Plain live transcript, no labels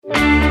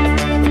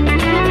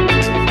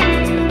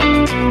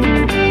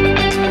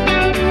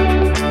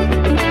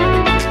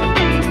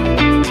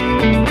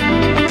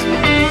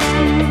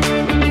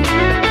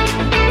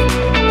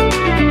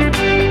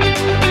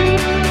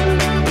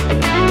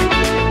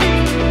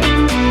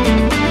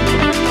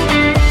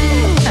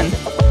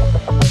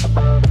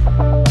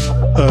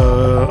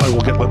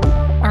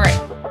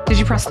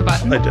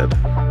I did.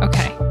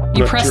 Okay.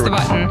 You pressed the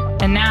button,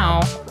 and now...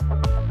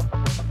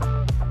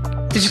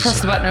 Did you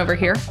press the button over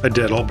here? I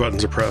did. All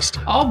buttons are pressed.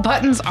 All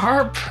buttons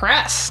are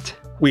pressed.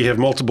 We have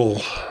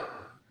multiple...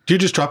 Do you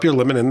just drop your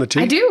lemon in the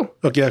tea? I do.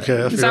 Okay.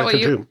 Is that what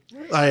you...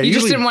 You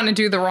just didn't want to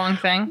do the wrong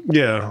thing?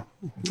 Yeah.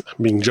 I'm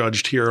being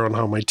judged here on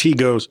how my tea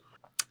goes.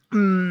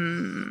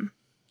 All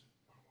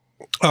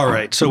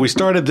right. So we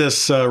started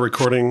this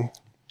recording.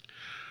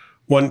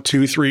 1,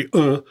 2, 3.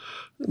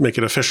 Make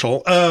it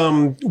official.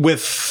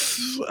 With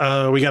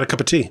we got a cup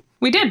of tea.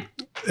 We did.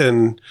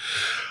 And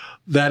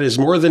that is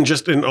more than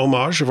just an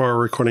homage of our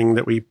recording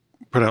that we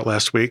put out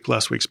last week's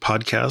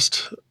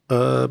podcast,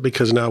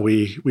 because now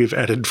we've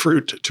added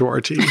fruit to our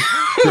tea.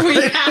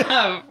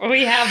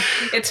 We have.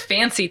 It's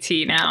fancy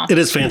tea now. It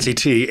is fancy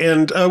tea,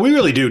 and we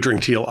really do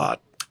drink tea a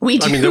lot. We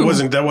do. I mean,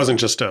 that wasn't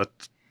just a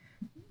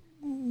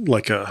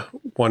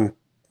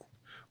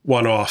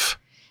one-off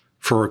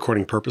for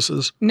recording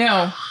purposes.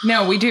 No,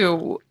 we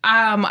do.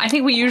 I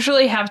think we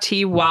usually have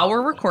tea while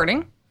we're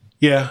recording.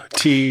 Yeah,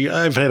 tea.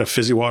 I've had a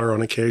fizzy water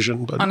on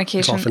occasion, but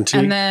it's often tea.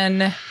 And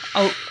then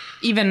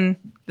even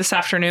this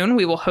afternoon,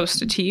 we will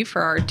host a tea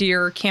for our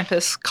dear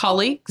campus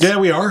colleagues. Yeah,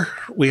 we are.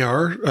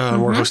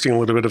 We're hosting a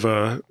little bit of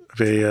a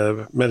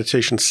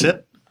meditation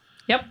sit.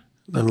 Yep.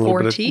 And a little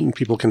bit tea.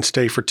 People can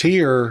stay for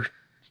tea or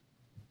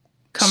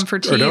come for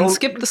tea and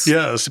skip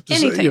the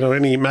anything.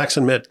 Any mix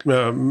and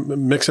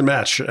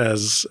match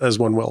as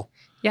one will.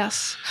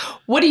 Yes.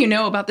 What do you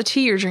know about the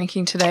tea you're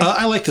drinking today?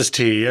 I like this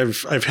tea.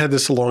 I've had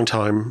this a long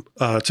time.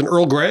 It's an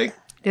Earl Grey.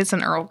 It's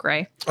an Earl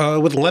Grey.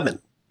 With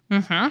lemon.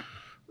 Mm-hmm.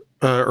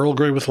 Earl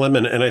Grey with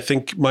lemon. And I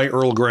think my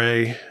Earl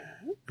Grey,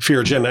 if you're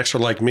a Gen Xer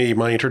like me,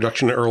 my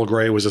introduction to Earl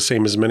Grey was the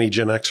same as many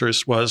Gen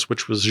Xers was,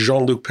 which was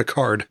Jean-Luc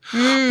Picard,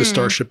 the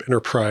Starship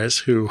Enterprise,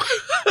 who...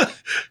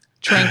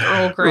 drank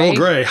Earl Grey. Earl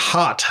Grey,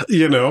 hot,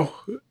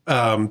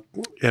 and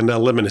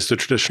lemon is the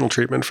traditional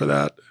treatment for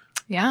that.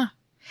 Yeah.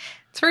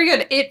 It's very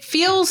good.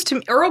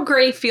 Earl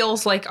Grey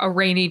feels like a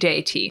rainy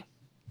day tea.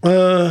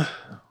 To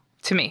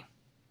me.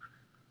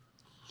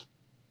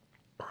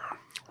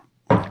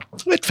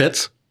 It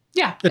fits.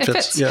 Yeah, it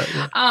fits.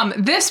 Yeah.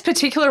 This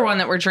particular one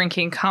that we're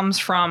drinking comes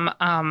from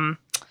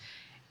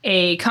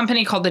a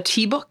company called The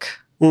Tea Book.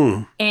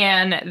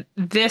 And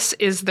this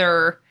is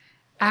their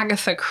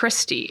Agatha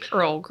Christie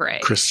Earl Grey.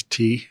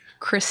 Christie,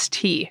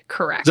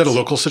 correct. Is that a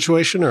local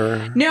situation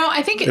or? No,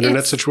 I think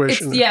internet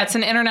situation. It's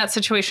an internet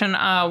situation.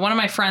 One of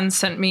my friends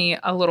sent me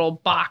a little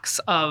box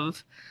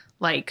of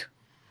like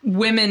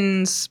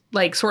women's,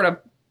 like sort of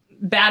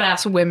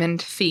badass women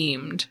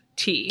themed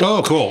tea.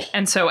 Oh, cool.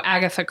 And so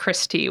Agatha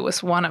Christie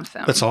was one of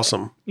them. That's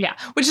awesome. Yeah,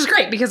 which is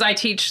great because I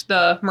teach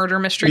the murder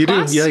mystery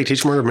class. You do? Yeah, you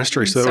teach murder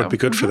mystery, so that would be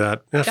good for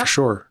that. Yeah, for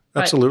sure.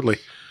 Absolutely.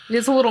 It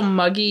is a little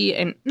muggy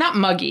and not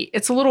muggy.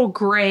 It's a little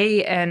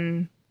gray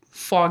and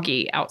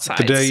foggy outside.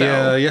 The day,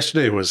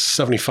 yesterday was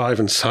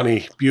 75 and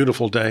sunny,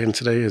 beautiful day, and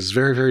today is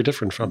very, very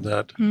different from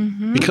that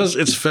because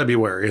it's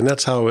February, and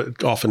that's how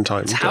it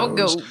oftentimes how it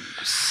goes.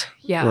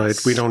 Yes. Right.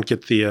 We don't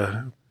get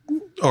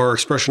our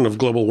expression of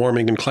global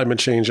warming and climate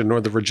change in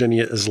Northern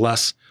Virginia is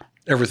less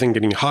everything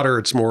getting hotter.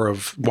 It's more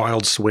of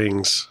wild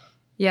swings.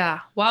 Yeah,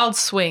 wild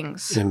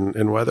swings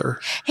in weather.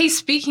 Hey,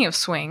 speaking of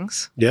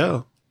swings.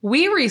 Yeah.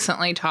 We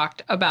recently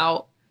talked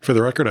about... For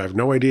the record, I have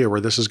no idea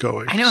where this is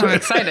going. I know, I'm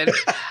excited.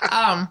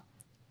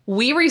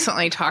 We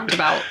recently talked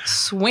about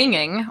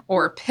swinging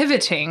or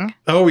pivoting.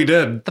 Oh, we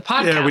did. The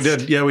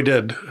podcast. Yeah, we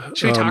did.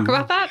 Should we talk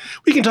about that?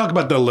 We can talk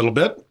about that a little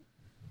bit.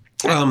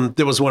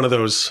 There was one of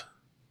those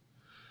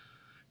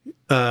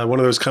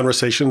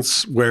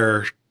conversations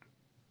where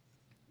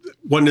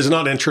one does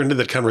not enter into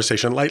the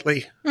conversation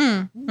lightly,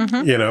 and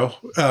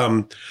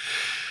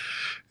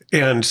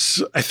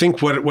I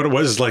think what it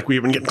was is like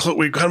we've been getting close.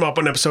 We've come up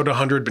on episode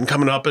 100, been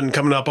coming up, and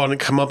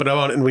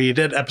we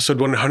did episode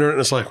 100, and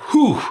it's like,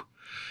 whew,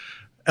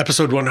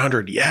 episode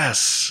 100,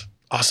 yes,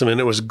 awesome,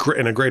 and it was great,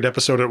 and a great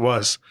episode it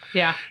was.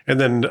 Yeah. And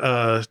then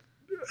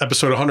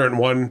episode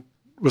 101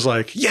 was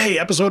like, yay,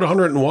 episode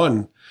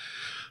 101.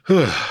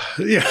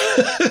 Yeah,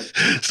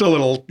 still a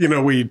little.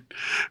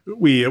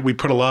 We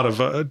put a lot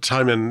of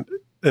time and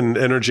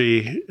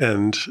energy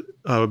and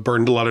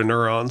burned a lot of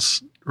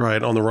neurons.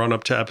 Right, on the run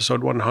up to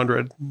episode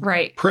 100.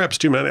 Right. Perhaps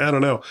too many. I don't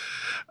know.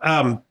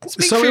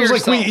 So it was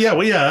yourself. Like,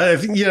 I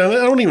think, I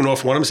don't even know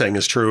if what I'm saying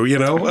is true,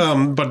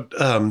 but,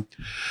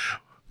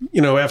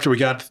 after we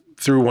got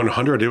through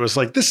 100, it was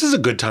like, this is a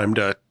good time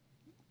to,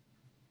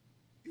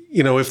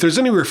 if there's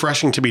any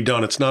refreshing to be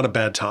done, it's not a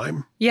bad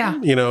time. Yeah.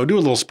 Do a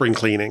little spring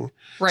cleaning.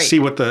 Right. See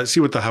what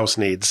the house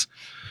needs.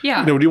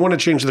 Yeah. Do you want to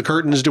change the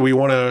curtains? Do we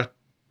want to...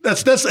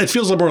 it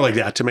feels a little more like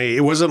that to me.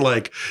 It wasn't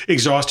like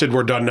exhausted,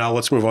 we're done now,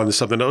 let's move on to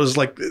something. It was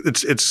like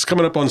it's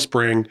coming up on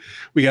spring.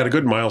 We got a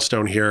good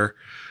milestone here.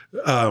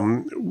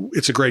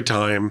 It's a great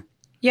time.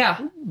 Yeah.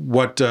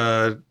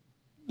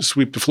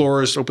 Sweep the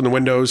floors, open the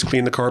windows,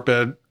 clean the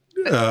carpet,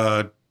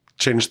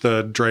 change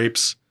the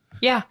drapes.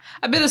 Yeah.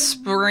 A bit of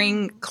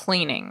spring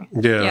cleaning.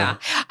 Yeah.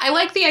 I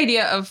like the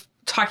idea of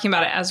talking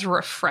about it as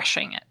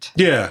refreshing it.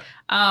 Yeah.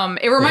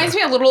 It reminds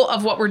me a little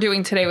of what we're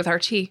doing today with our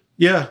tea.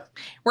 Yeah.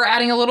 We're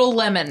adding a little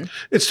lemon.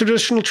 It's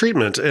traditional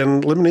treatment,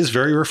 and lemon is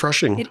very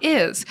refreshing. It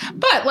is.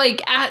 But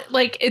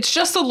it's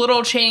just a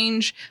little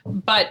change,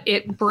 but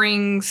it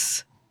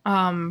brings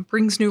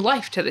new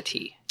life to the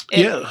tea.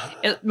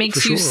 It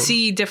makes you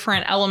see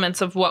different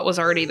elements of what was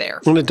already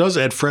there. And it does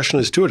add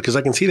freshness to it, because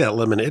I can see that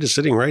lemon. It is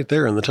sitting right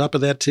there on the top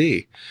of that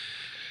tea.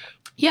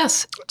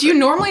 Yes. Do you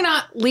normally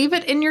not leave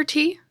it in your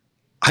tea?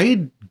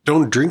 I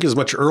don't drink as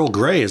much Earl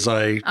Grey as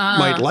I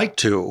might like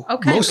to.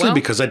 Okay, mostly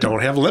because I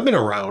don't have lemon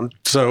around.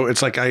 So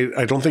it's like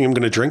I don't think I'm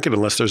going to drink it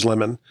unless there's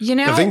lemon.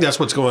 I think that's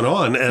what's going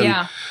on.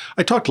 And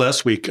I talked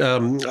last week.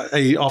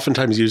 I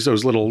oftentimes use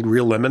those little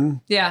real lemon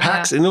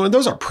packs. And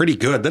those are pretty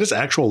good. That is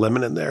actual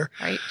lemon in there.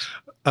 Right.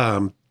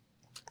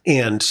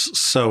 And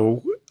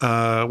so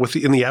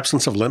in the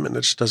absence of lemon,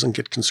 it just doesn't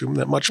get consumed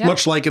that much.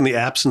 Much like in the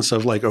absence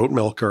of like oat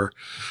milk or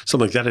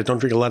something like that. I don't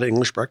drink a lot of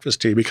English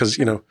breakfast tea because,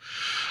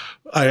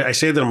 I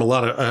say that I'm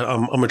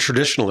a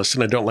traditionalist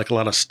and I don't like a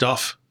lot of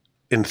stuff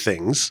in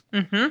things.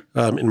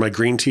 Mm-hmm. In my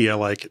green tea, I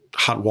like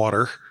hot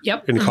water.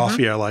 Yep. In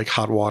coffee, I like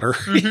hot water.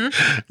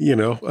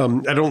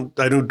 Mm-hmm.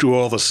 I don't do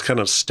all this kind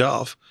of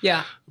stuff.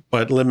 Yeah.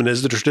 But lemon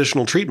is the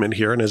traditional treatment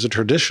here, and as a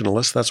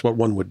traditionalist, that's what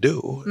one would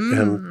do.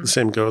 And the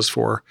same goes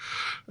for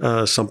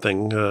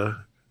something.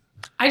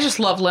 I just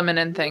love lemon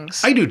in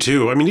things. I do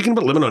too. I mean, you can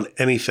put lemon on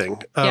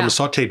anything.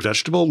 Sauteed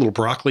vegetable, a little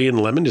broccoli and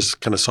lemon, just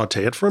kind of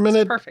saute it for a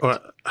minute. Perfect.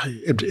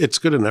 It's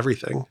good in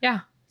everything.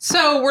 Yeah.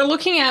 So we're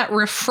looking at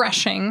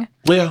refreshing.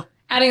 Yeah.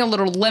 Adding a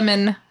little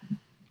lemon.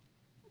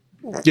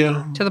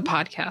 Yeah. To the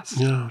podcast.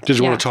 Yeah. Did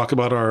you want to talk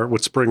about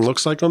what spring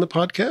looks like on the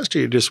podcast, or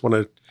you just want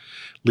to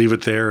leave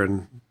it there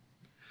and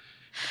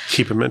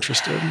keep them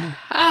interested?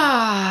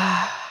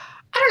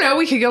 I don't know.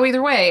 We could go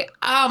either way.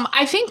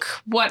 I think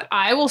what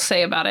I will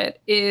say about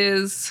it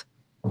is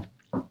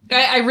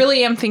I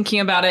really am thinking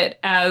about it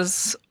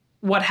as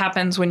what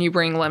happens when you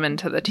bring lemon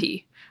to the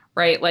tea,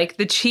 right? Like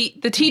the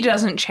tea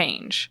doesn't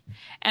change.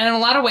 And in a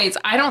lot of ways,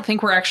 I don't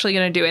think we're actually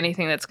going to do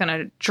anything that's going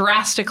to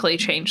drastically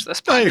change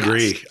this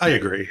podcast. I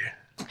agree.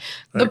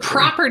 The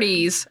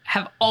properties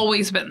have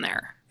always been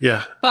there.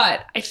 Yeah.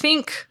 But I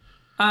think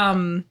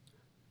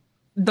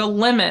the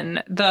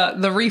lemon,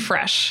 the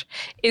refresh,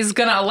 is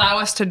going to allow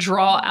us to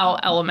draw out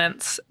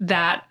elements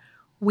that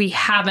we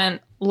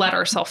haven't let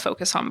ourselves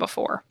focus on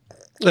before.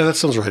 Yeah, that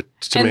sounds right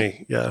to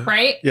me. Yeah.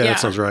 Right? Yeah, that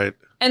sounds right.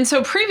 And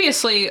so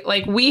previously,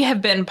 we have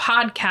been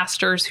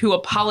podcasters who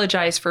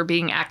apologize for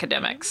being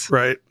academics.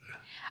 Right.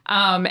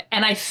 And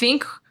I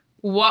think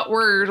what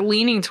we're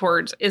leaning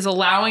towards is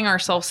allowing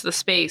ourselves the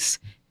space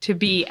to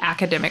be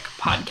academic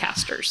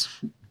podcasters.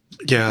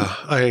 Yeah,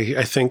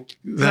 I think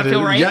that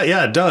feel right?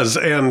 Yeah, it does.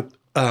 And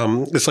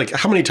it's like,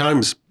 how many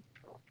times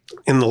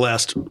in the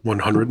last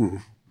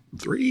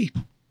 103,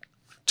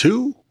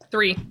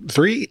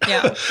 three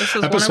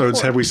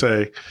episodes have we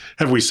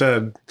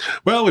said,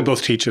 well, we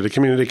both teach at a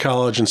community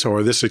college, and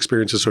so this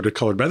experience is sort of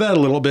colored by that a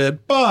little bit,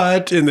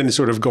 and then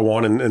sort of go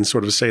on and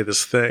sort of say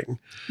this thing.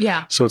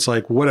 Yeah. So it's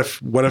like, what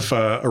if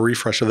a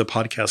refresh of the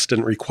podcast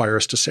didn't require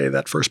us to say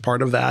that first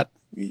part of that,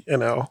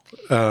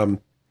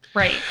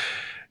 right.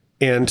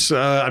 And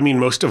I mean,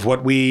 most of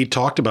what we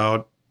talked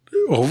about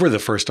over the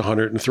first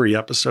 103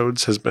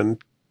 episodes has been,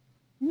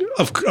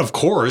 of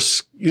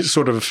course,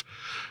 sort of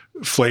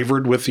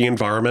flavored with the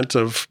environment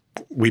of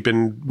we've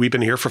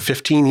been here for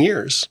 15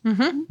 years.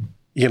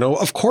 Mm-hmm.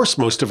 Of course,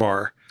 most of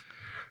our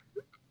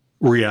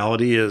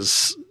reality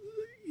is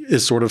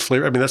sort of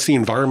flavor. I mean, that's the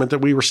environment that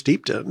we were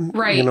steeped in.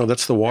 Right.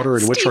 That's the water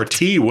in which our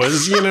tea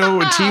was,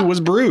 tea was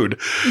brewed.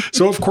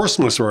 So of course,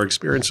 most of our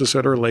experiences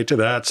sort of relate to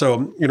that.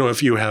 So,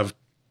 if you have,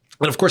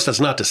 and of course, that's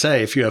not to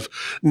say if you have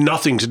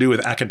nothing to do with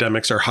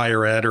academics or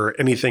higher ed or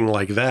anything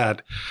like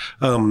that,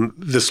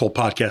 this whole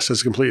podcast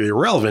is completely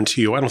irrelevant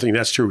to you. I don't think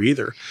that's true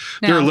either.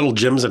 No. There are little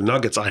gems and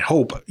nuggets, I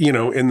hope,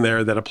 in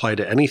there that apply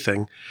to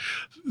anything.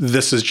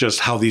 This is just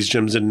how these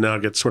gems and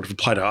nuggets sort of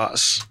apply to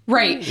us.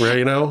 Right.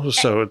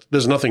 So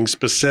there's nothing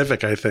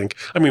specific, I think.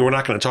 I mean, we're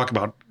not going to talk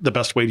about the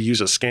best way to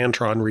use a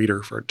Scantron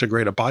reader to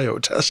grade a bio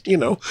test,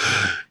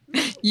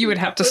 You would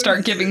have to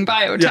start giving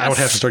bio tests. Yeah, I would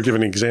have to start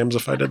giving exams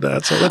if I did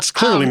that. So that's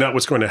clearly not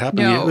what's going to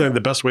happen. No.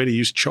 The best way to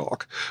use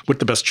chalk, what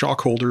the best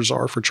chalk holders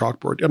are for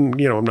chalkboard.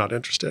 And, I'm not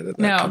interested in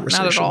that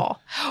conversation. No, not at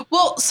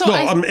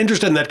all. I'm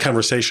interested in that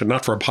conversation,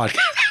 not for a podcast.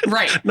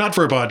 Right. Not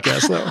for a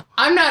podcast, though.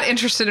 I'm not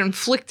interested in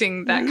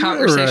inflicting that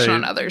conversation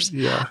on others.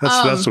 Yeah,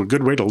 that's a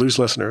good way to lose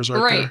listeners.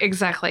 Right,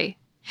 exactly.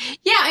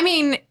 Yeah, I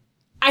mean,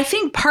 I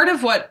think part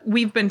of what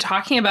we've been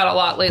talking about a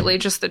lot lately,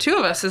 just the two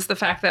of us, is the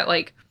fact that,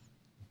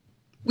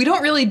 we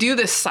don't really do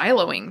this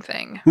siloing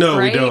thing. No,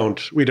 right? we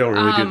don't. We don't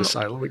really do the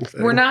siloing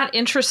thing. We're not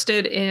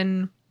interested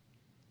in...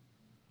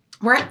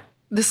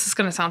 This is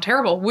going to sound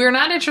terrible. We're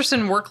not interested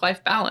in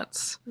work-life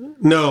balance.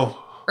 No.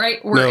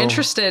 Right? We're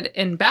interested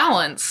in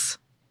balance.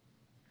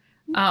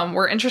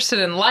 We're interested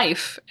in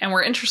life, and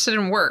we're interested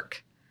in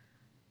work.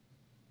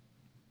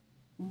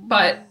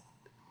 But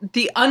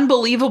the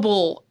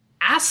unbelievable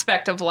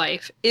aspect of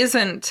life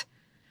isn't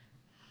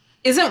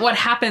isn't what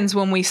happens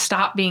when we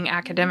stop being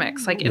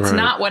academics. Like, it's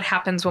not what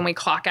happens when we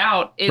clock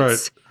out.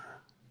 It's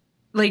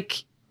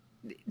like,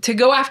 to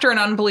go after an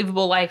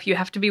unbelievable life, you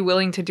have to be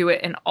willing to do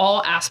it in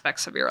all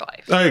aspects of your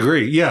life. I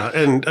agree. Yeah.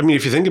 And I mean,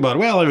 if you think about it,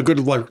 well, I have a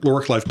good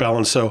work-life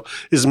balance. So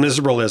as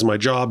miserable as my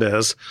job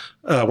is,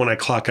 when I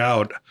clock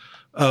out,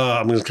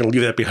 I'm just going to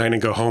leave that behind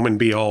and go home and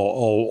be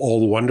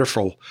all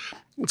wonderful.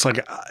 It's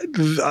like,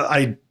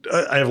 I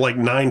have like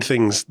 9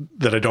 things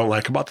that I don't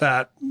like about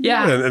that.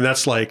 Yeah. And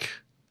that's like,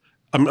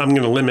 I'm going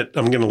to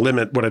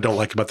limit what I don't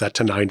like about that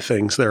to 9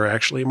 things. There are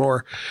actually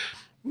more,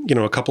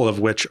 a couple of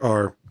which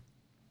are,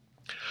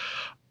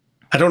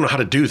 I don't know how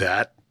to do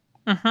that.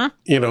 Mm-hmm.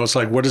 It's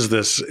like, what is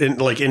this?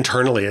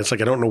 Internally, it's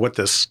like, I don't know what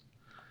this,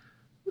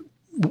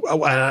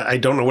 I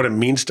don't know what it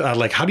means to,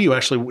 like, how do you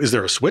actually, is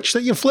there a switch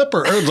that you flip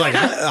or it's like,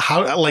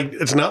 how, like,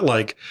 it's not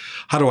like,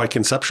 how do I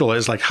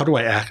conceptualize? Like, how do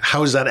I act?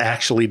 How is that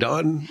actually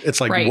done?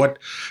 It's like,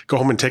 go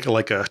home and take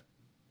a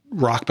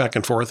rock back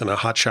and forth in a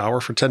hot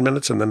shower for 10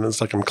 minutes. And then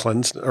it's like, I'm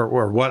cleansed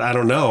or what? I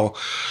don't know.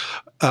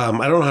 I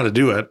don't know how to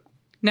do it.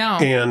 No.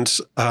 And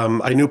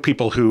I knew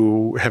people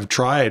who have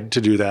tried to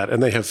do that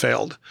and they have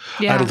failed.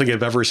 Yeah. I don't think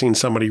I've ever seen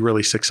somebody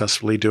really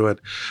successfully do it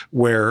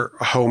where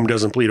home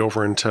doesn't bleed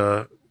over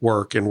into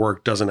work and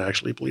work doesn't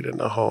actually bleed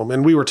into home.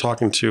 And we were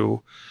talking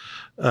to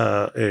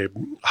a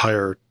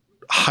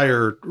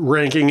higher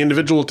ranking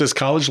individual at this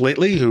college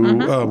lately who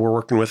we're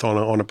working with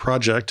on a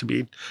project to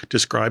be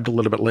described a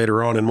little bit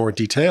later on in more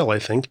detail, I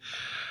think.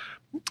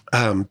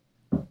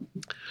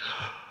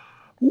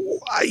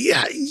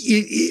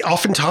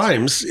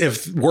 Oftentimes,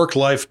 if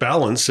work-life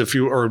balance,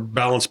 or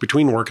balance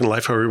between work and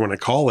life, however you want to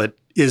call it,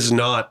 is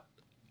not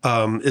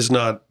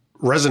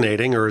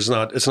resonating or it's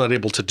not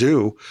able to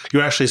do,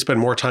 you actually spend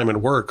more time at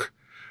work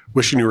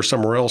wishing you were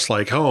somewhere else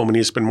like home, and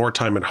you spend more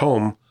time at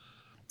home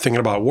thinking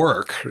about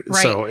work.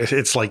 Right. So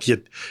it's like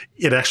it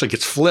actually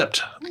gets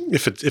flipped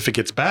if it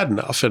gets bad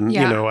enough. And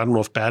I don't know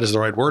if bad is the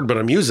right word, but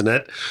I'm using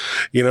it.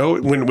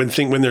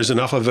 When there's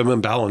enough of an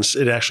imbalance,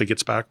 it actually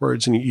gets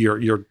backwards, and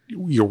you're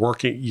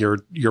working.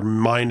 Your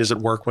mind is at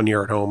work when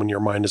you're at home, and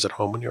your mind is at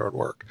home when you're at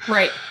work.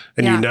 Right.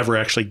 And you never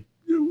actually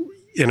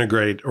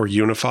integrate or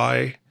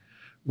unify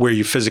where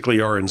you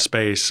physically are in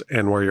space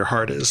and where your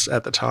heart is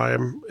at the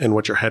time and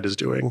what your head is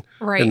doing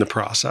in the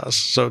process.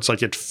 So it's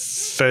like it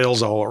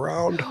fails all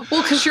around.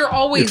 Well, because you're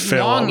always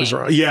longing.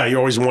 Yeah, you're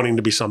always wanting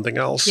to be something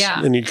else.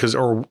 Yeah. And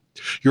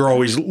you're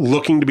always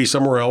looking to be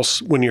somewhere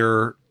else when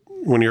you're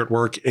at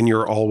work, and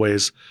you're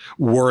always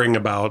worrying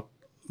about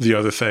the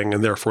other thing,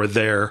 and therefore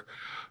there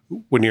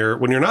when you're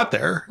not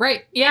there.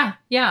 Right. Yeah.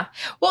 Yeah.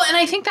 Well, and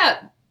I think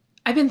that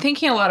I've been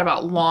thinking a lot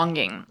about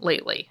longing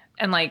lately.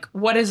 And like,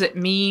 what does it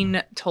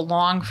mean to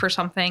long for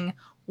something?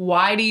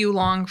 Why do you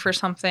long for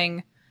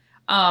something?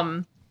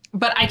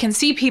 But I can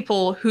see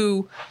people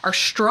who are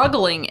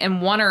struggling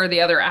in one or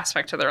the other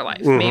aspect of their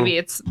life. Mm-hmm. Maybe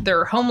it's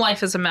their home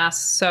life is a mess,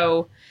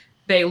 so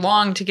they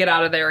long to get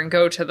out of there and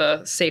go to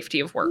the safety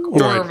of work,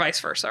 or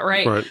vice versa,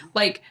 right?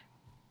 Like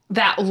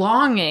that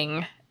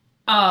longing,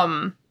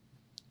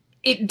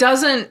 it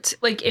doesn't,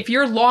 like, if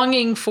you're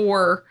longing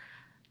to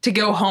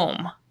go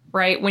home,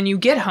 right? When you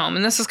get home,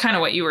 and this is kind of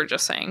what you were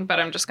just saying, but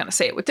I'm just going to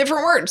say it with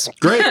different words.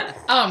 Great.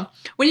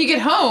 When you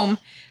get home,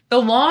 the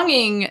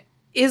longing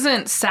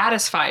isn't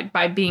satisfied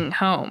by being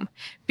home,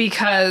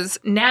 because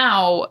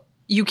now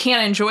you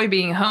can't enjoy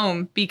being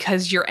home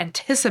because you're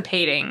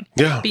anticipating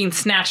being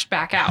snatched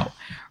back out,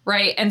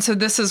 right? And so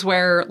this is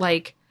where,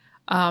 like,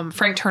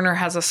 Frank Turner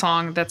has a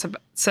song that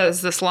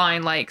says this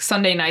line, like,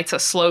 Sunday night's a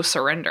slow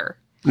surrender.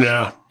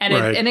 Yeah.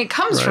 And it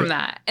comes from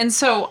that. And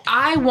so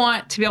I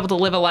want to be able to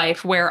live a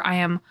life where I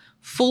am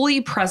fully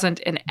present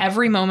in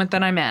every moment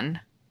that I'm in,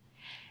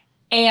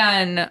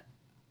 and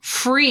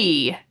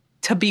free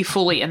to be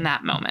fully in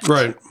that moment.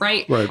 Right.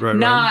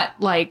 Not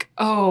like,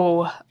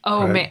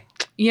 man,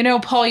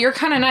 Paul, you're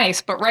kind of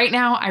nice, but right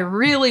now I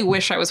really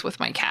wish I was with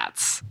my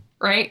cats.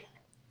 Right.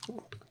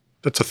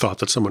 That's a thought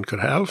that someone could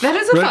have. That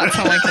is a thought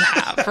someone could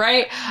have.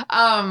 Right.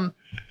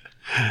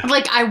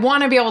 Like, I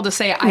want to be able to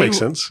say, makes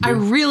sense. I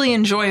really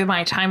enjoy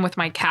my time with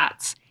my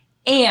cats,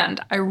 and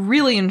I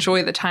really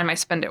enjoy the time I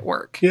spend at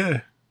work.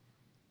 Yeah.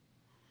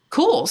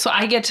 Cool. So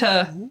I get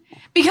to,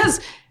 because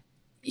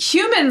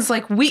humans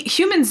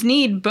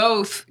need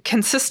both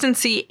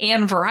consistency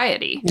and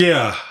variety.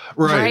 Yeah.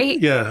 Right.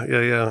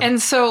 Yeah.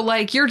 And so,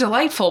 like, you're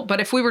delightful,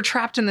 but if we were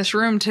trapped in this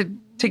room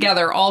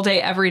together all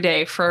day, every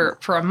day for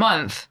a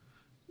month,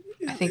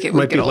 I think it would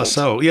might be old. Less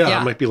so.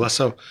 Yeah, it might be less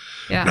so.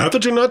 Yeah. Not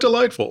that you're not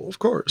delightful, of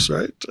course,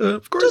 right?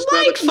 Of course,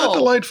 not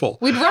delightful.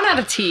 We'd run out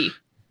of tea.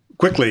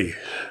 Quickly.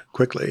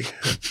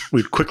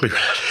 We'd quickly run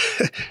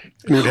out.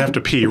 And we'd have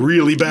to pee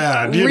really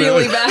bad.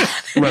 Really bad.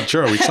 I'm not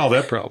sure we'd solve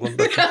that problem.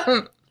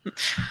 But.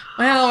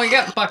 Well, we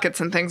got buckets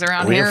and things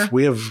around here.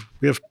 We have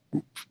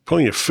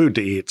plenty of food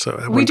to eat,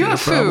 so we do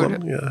have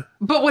food. Yeah.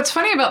 But what's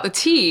funny about the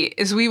tea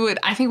is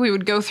I think we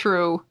would go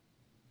through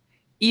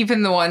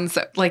even the ones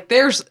that, like,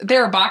 there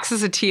are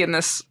boxes of tea in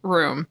this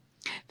room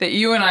that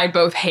you and I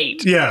both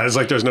hate. Yeah, it's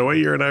like there's no way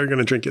you and I are going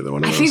to drink either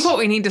one of those. I think what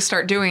we need to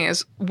start doing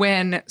is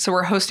so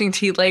we're hosting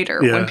tea later.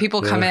 When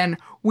people come in,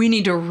 we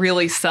need to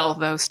really sell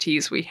those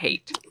teas we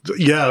hate.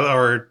 Yeah,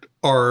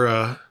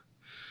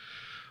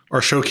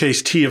 our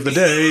showcase tea of the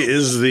day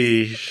is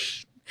the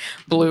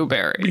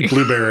blueberry.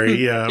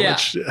 Yeah,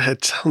 which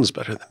it sounds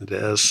better than it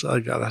is. I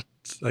gotta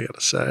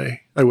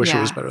say, I wish it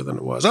was better than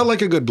it was. I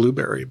like a good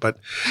blueberry, but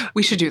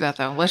we should do that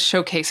though. Let's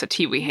showcase a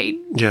tea we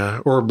hate. Yeah,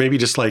 or maybe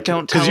just like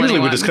don't tell because usually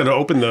anyone. we just kind of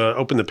open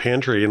the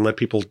pantry and let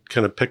people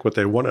kind of pick what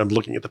they want. I'm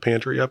looking at the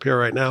pantry up here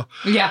right now.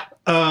 Yeah.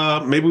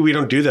 Maybe we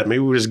don't do that. Maybe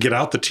we just get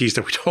out the teas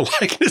that we don't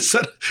like. It's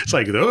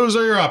like those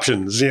are your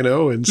options,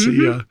 and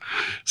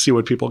see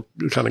what people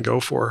kind of go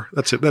for.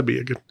 That's it. That'd be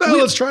a good.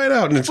 Let's try it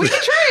out. And we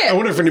can try it. I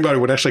wonder if anybody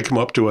would actually come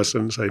up to us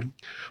and say, "Do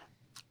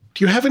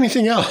you have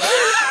anything else?"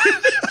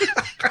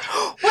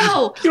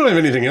 Well, you don't have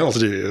anything else,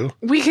 do you?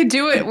 We could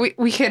do it.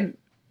 We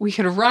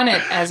could run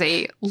it as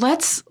a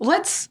let's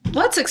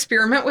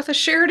experiment with a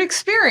shared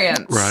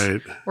experience.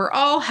 Right. We're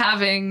all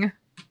having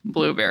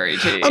blueberry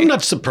tea. I'm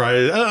not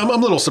surprised. I'm a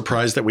little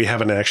surprised that we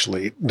haven't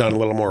actually done a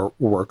little more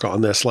work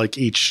on this. Like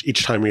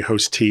each time we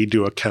host tea,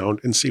 do a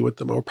count and see what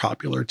the more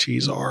popular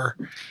teas are.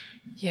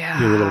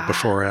 Yeah. A little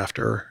before,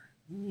 after.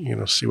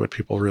 See what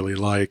people really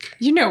like.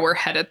 We're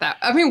headed that.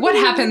 I mean, what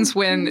happens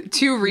when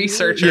two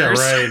researchers? Yeah,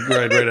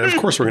 right. Of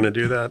course, we're going to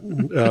do that.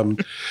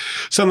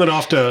 Send it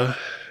off to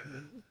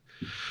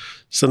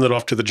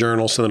the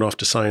journal. Send it off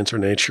to Science or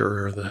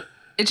Nature or the.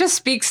 It just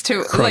speaks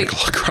to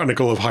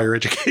Chronicle of Higher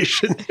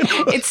Education.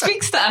 It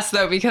speaks to us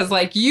though, because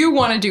you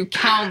want to do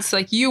counts,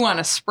 you want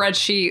a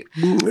spreadsheet.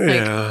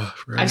 Yeah,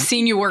 right. I've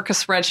seen you work a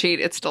spreadsheet.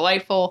 It's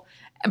delightful.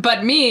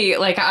 But me,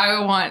 I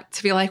want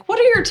to be what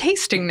are your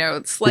tasting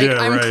notes?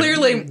 I'm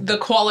clearly the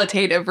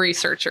qualitative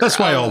researcher. That's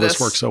why all this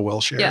works so well,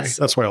 Sherry. Yes.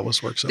 That's why all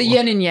this works so well. The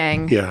yin and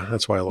yang. Yeah,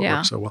 that's why all it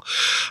works so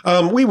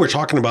well. We were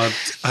talking about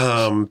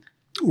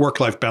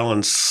work-life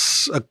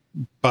balance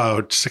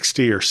about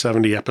 60 or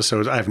 70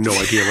 episodes. I have no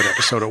idea what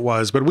episode it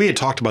was, but we had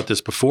talked about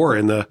this before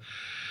in the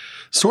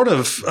sort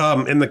of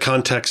in the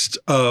context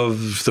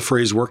of the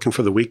phrase working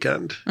for the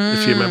weekend,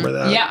 if you remember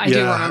that. Yeah, I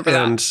do remember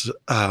that.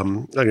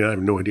 And I have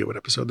no idea what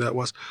episode that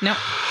was. No.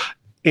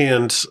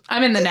 And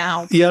I'm in the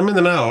now. Yeah, I'm in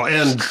the now.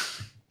 And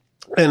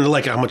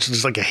how much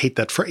just I hate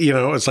that phrase,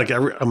 it's like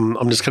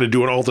I'm just kind of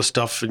doing all the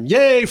stuff and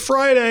yay,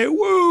 Friday,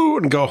 woo,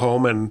 and go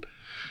home and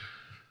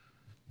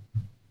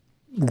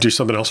do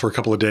something else for a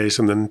couple of days.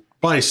 And then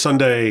by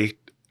Sunday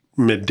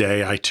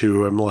midday, I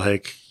too am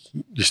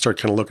you start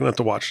kind of looking at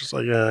the watch. It's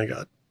I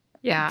got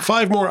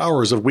 5 more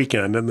hours of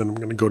weekend, and then I'm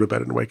going to go to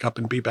bed and wake up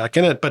and be back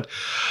in it. But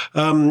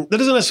that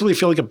doesn't necessarily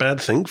feel like a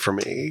bad thing for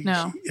me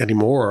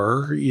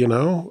anymore,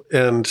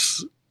 And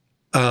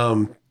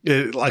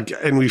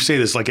and we say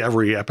this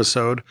every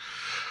episode.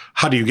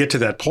 How do you get to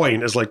that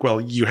point? Is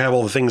you have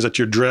all the things that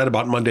you dread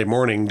about Monday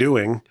morning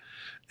doing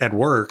at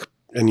work,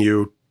 and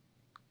you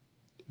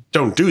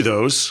don't do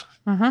those.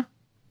 Mm-hmm.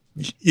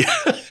 Yeah.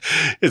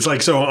 It's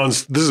this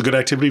is a good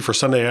activity for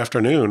Sunday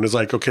afternoon. It's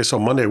okay, so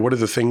Monday, what are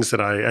the things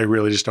that I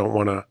really just don't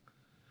want to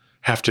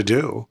have to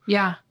do?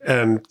 Yeah.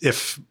 And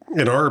if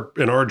in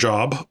our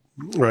job,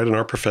 right, in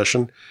our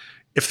profession,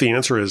 if the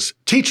answer is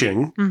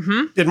teaching,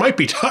 it might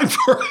be time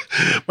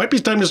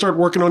to start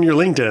working on your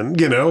LinkedIn.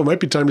 It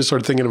might be time to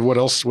start thinking of what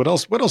else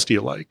do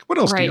you like? What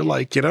else do you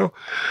like?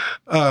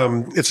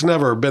 It's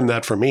never been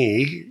that for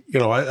me.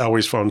 I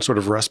always found sort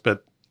of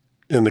respite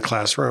in the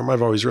classroom.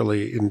 I've always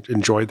really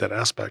enjoyed that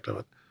aspect of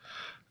it.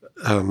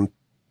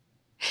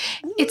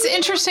 It's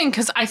interesting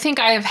because I think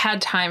I have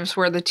had times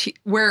where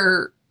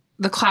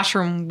the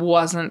classroom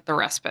wasn't the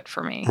respite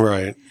for me.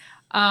 Right.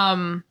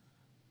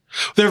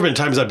 There have been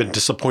times I've been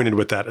disappointed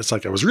with that. It's I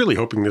was really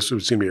hoping this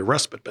was going to be a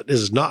respite, but it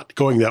is not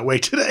going that way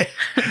today.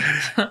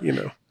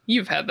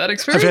 You've had that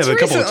experience. I've had a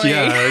couple recently.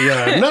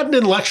 Yeah. Not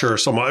in lecture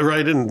so much,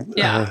 right?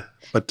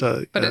 But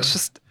it's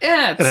just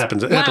it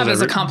happens. Lab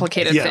is a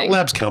complicated thing. Yeah,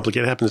 lab's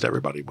complicated. It happens to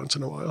everybody once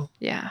in a while.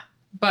 Yeah,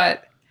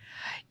 but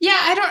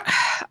I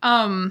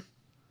don't.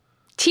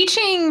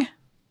 Teaching.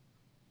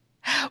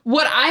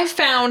 What I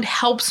found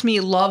helps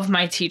me love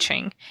my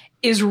teaching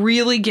is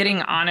really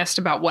getting honest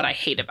about what I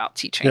hate about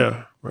teaching.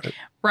 Yeah, right.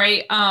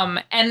 Right.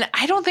 And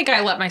I don't think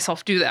I let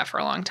myself do that for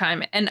a long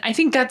time. And I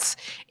think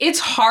it's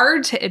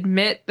hard to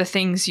admit the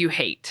things you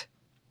hate.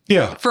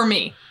 Yeah. For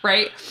me,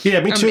 right? Yeah,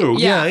 me too.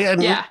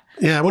 Yeah.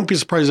 I wouldn't be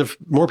surprised if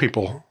more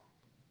people.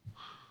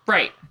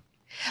 Right.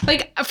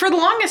 For the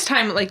longest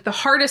time, the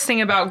hardest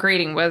thing about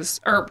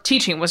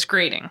teaching was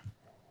grading.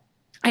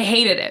 I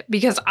hated it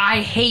because I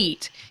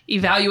hate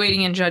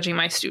evaluating and judging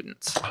my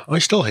students. I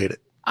still hate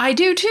it. I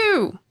do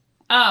too.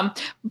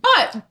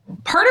 But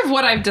part of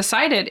what I've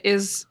decided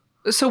is,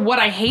 so what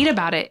I hate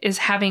about it is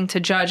having to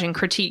judge and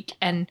critique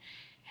and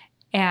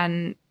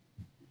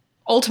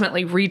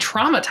ultimately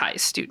re-traumatize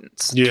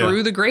students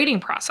through the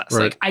grading process.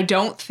 Right. I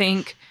don't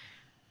think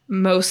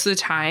most of the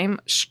time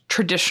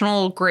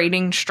traditional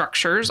grading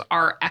structures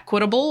are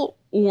equitable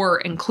or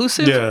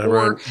inclusive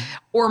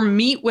or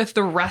meet with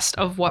the rest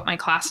of what my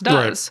class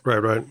does.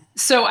 Right.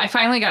 So I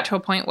finally got to a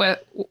point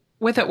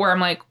with it where I'm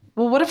like,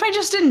 well, what if I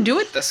just didn't do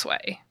it this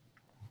way?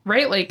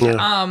 Right? Like,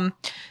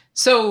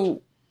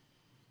 so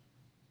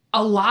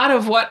a lot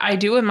of what I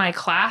do in my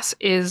class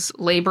is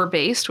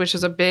labor-based, which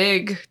is a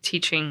big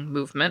teaching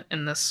movement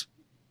in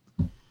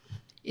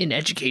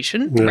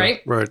education,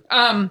 right? Right.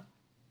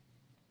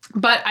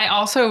 But I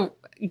also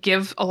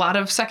give a lot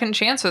of second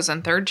chances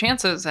and third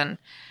chances. And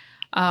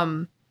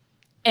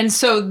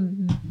so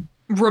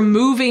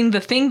removing the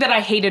thing that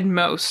I hated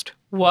most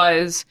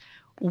was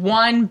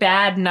one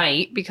bad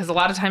night, because a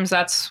lot of times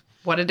that's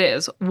what it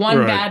is.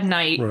 One bad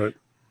night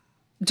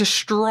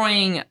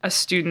destroying a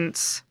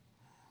student's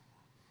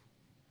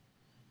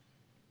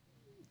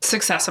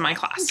success in my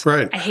class.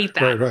 Right. I hate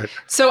that. Right.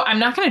 So I'm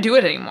not going to do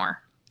it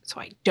anymore. So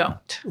I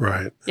don't.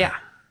 Right. Yeah.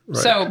 Right.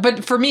 So,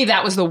 but for me,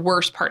 that was the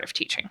worst part of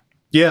teaching.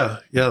 Yeah.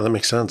 Yeah, that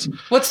makes sense.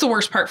 What's the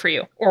worst part for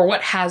you, or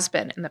what has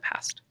been in the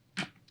past?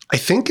 I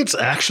think it's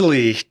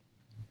actually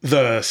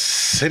the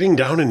sitting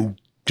down and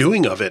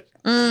doing of it.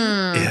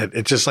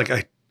 It's just like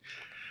I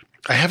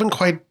haven't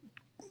quite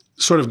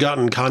sort of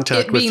gotten in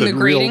contact with the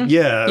real,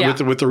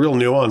 with the real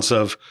nuance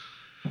of.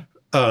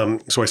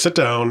 So I sit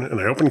down and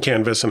I open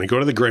Canvas and I go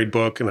to the grade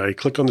book and I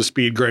click on the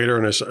speed grader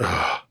and I say,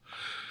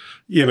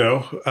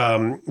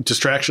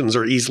 distractions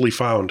are easily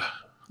found.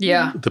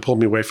 Yeah. To pull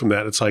me away from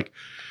that. It's like,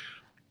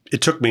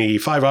 it took me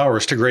 5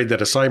 hours to grade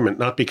that assignment,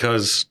 not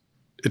because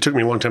it took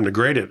me a long time to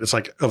grade it. It's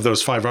like, of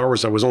those 5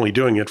 hours, I was only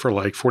doing it for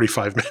like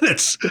 45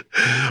 minutes.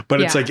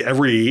 But it's like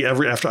every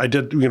after I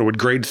did, would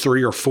grade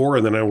 3 or 4,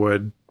 and then I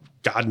would,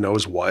 God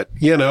knows what,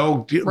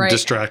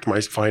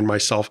 find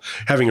myself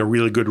having a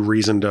really good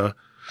reason to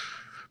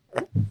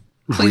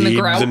clean the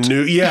grout.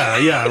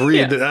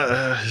 Read.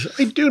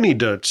 I do need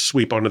to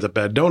sweep under the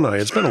bed, don't I?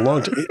 It's been a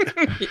long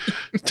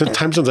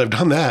time since I've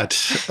done that.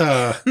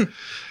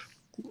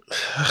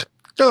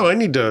 No, I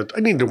need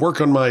to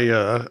work on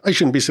my. I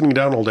shouldn't be sitting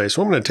down all day,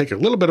 so I'm going to take a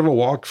little bit of a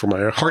walk for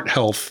my heart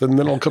health, and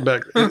then I'll come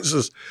back.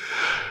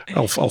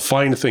 I'll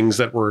find things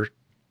that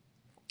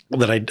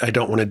I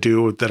don't want to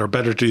do that are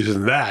better to do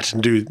than that,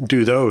 and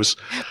do those.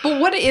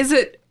 But what is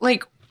it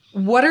like?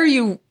 What are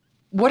you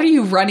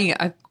running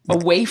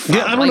away from?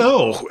 Yeah, I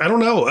don't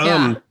know.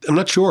 I'm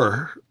not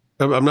sure.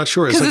 I'm not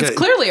sure. Because it's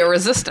clearly a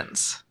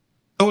resistance.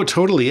 Oh, it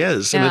totally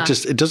is. And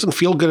it doesn't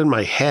feel good in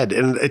my head.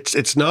 And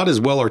it's not as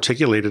well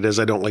articulated as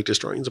I don't like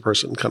destroying the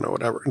person, kind of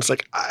whatever. And it's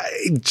like,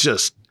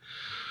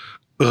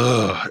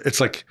 it's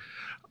like,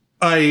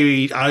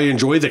 I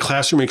enjoy the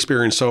classroom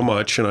experience so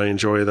much. And I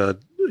enjoy the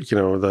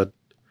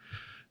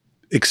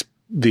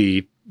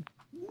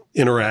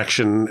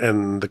interaction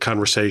and the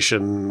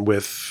conversation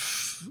with,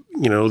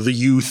 the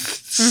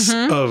youth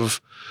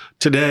of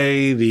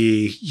today,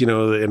 the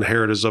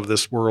inheritors of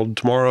this world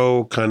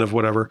tomorrow, kind of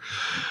whatever.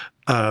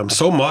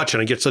 So much,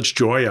 and I get such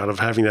joy out of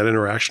having that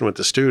interaction with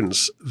the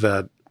students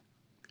that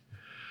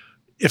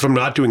if I'm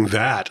not doing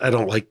that, I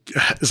don't like.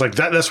 It's like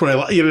that. That's what I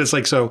like. It's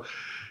like so.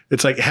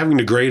 It's like having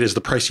to grade is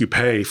the price you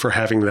pay for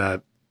having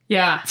that.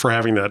 Yeah. For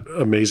having that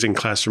amazing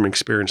classroom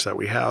experience that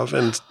we have,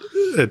 and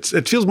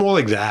it feels more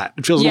like that.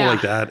 It feels more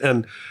like that,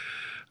 and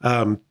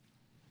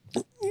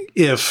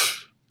if.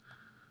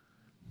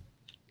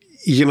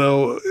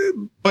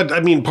 But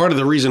I mean, part of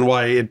the reason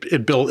why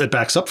it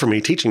backs up for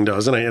me, teaching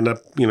does, and I end up,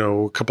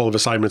 a couple of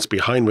assignments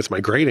behind with my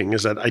grading,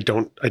 is that I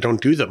don't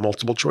do the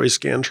multiple choice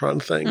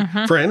Scantron thing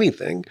for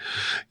anything,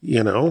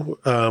 and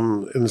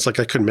it's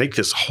like I could make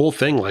this whole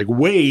thing like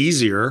way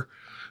easier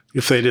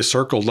if they just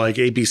circled like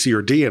A, B, C,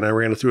 or D, and I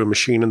ran it through a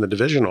machine in the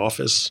division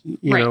office,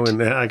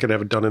 and I could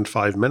have it done in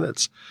 5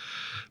 minutes.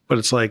 But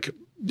it's like,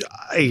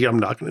 I'm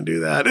not going to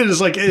do that. And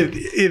it's like,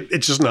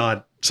 it's just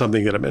not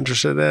something that I'm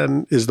interested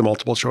in, is the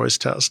multiple choice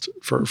test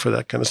for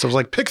that kind of stuff. It's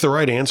like, pick the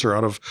right answer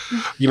out of,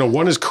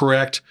 one is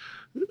correct.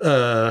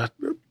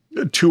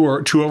 Two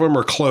of them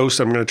are close.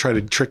 I'm going to try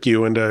to trick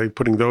you into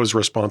putting those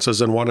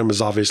responses, and one of them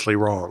is obviously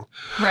wrong.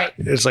 Right.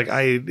 It's like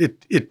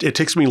it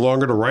takes me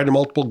longer to write a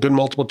good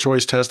multiple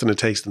choice test than it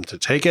takes them to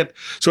take it.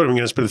 So I'm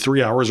going to spend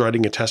 3 hours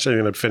writing a test and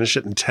I'm going to finish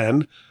it in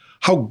 10.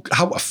 How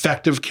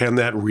effective can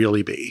that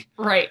really be?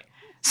 Right.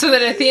 So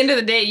that at the end of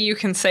the day, you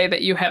can say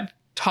that you have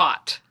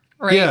taught.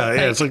 Right? Yeah.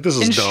 It's like, this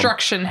is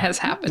instruction dumb. Has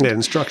happened. Yeah,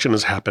 instruction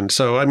has happened.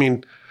 So, I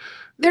mean,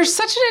 there's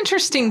such an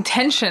interesting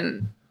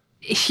tension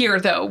here,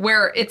 though,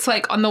 where it's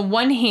like, on the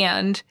one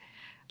hand,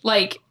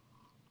 like,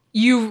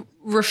 you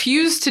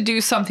refuse to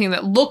do something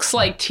that looks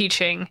like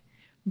teaching,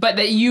 but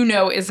that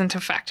isn't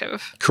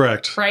effective.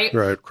 Correct. Right?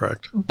 Right,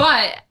 correct.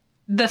 But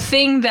the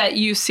thing that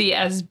you see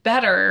as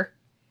better,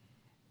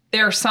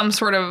 there's some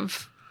sort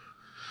of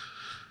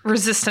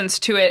resistance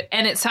to it.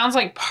 And it sounds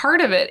like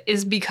part of it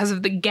is because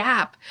of the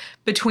gap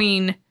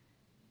between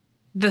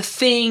the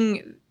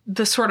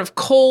sort of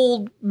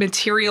cold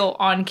material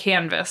on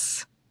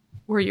Canvas,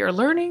 where you're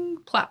learning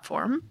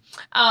platform,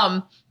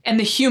 and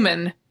the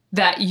human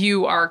that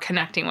you are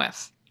connecting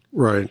with.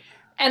 Right.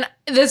 And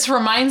this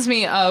reminds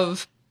me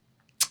of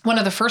one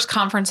of the first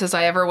conferences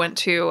I ever went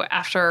to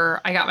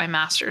after I got my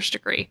master's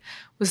degree,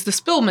 was the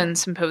Spillman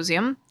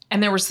Symposium.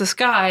 And there was this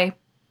guy,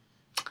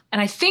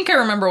 and I think I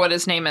remember what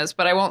his name is,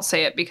 but I won't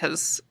say it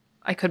because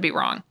I could be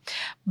wrong.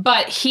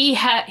 But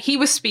he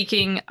was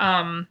speaking,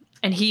 and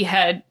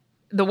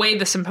the way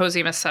the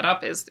symposium is set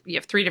up is you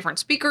have 3 different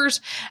speakers,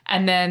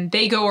 and then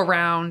they go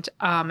around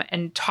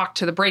and talk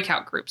to the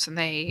breakout groups, and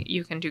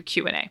you can do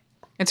Q&A.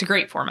 It's a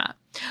great format.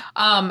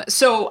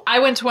 So I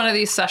went to one of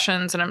these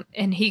sessions,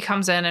 and he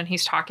comes in and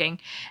he's talking,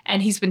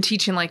 and he's been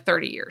teaching like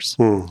 30 years.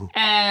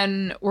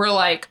 And we're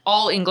like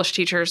all English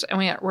teachers,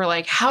 and we're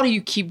like, how do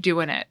you keep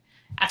doing it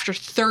after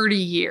 30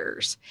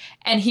 years?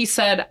 And he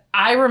said,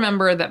 I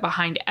remember that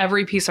behind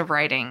every piece of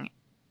writing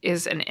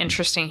is an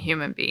interesting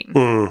human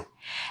being.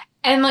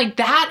 And like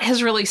that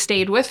has really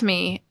stayed with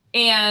me.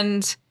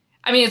 And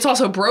I mean, it's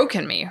also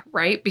broken me,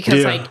 right?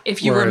 Because like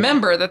if you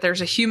remember that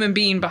there's a human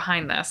being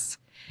behind this,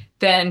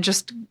 then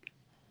just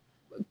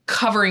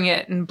covering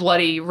it in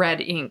bloody red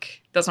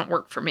ink doesn't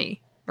work for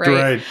me,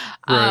 right?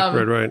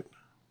 Right.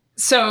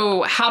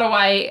 So how do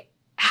I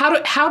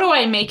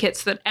make it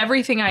so that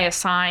everything I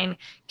assign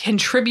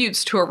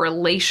contributes to a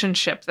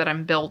relationship that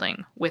I'm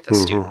building with a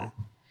student?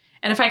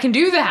 And if I can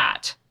do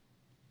that,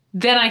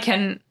 then I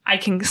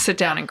can sit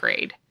down and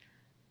grade.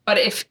 But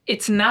if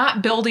it's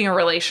not building a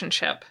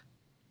relationship,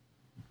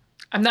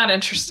 I'm not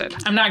interested.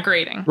 I'm not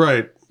grading.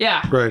 Right.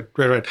 Yeah. Right.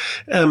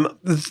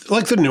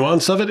 Like the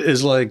nuance of it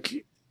is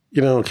like,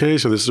 okay,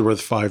 so this is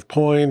worth 5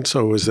 points.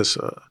 So is this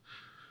a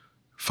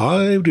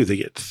 5? Do they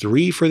get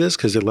 3 for this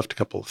because they left a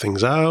couple of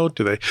things out?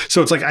 Do they?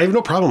 So it's like I have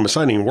no problem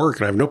assigning work,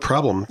 and I have no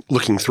problem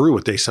looking through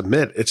what they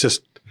submit. It's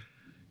just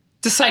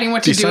deciding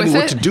what to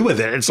do with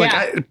it. It's like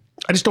I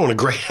just don't want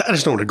to grade. I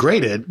just don't want to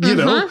grade it. You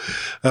know.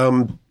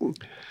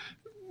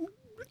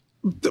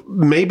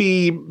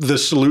 Maybe the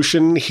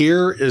solution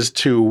here is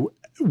to,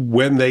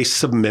 when they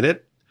submit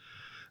it,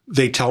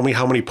 they tell me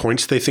how many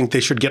points they think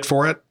they should get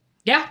for it.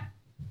 Yeah,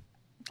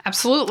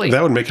 absolutely.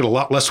 That would make it a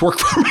lot less work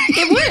for me.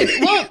 It would.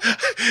 Well,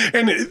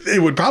 and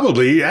it would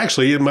probably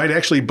it might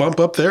actually bump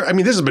up there. I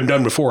mean, this has been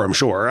done before, I'm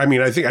sure. I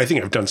mean, I think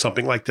I've done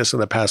something like this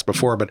in the past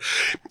before, but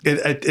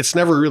it's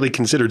never really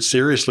considered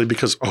seriously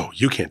because,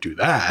 you can't do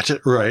that,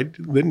 right?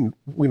 Then,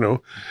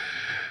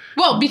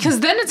 Well,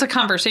 because then it's a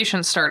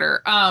conversation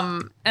starter.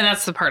 And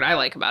that's the part I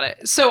like about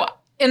it. So,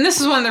 and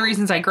this is one of the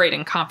reasons I grade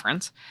in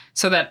conference.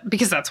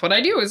 Because that's what I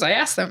do is I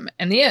ask them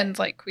in the end,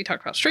 like we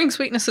talked about strengths,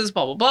 weaknesses,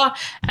 blah, blah, blah.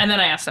 And then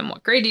I ask them,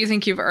 what grade do you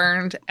think you've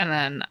earned? And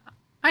then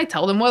I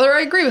tell them whether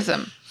I agree with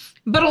them.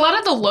 But a lot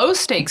of the low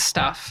stakes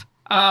stuff,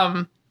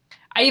 I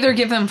either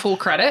give them full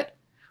credit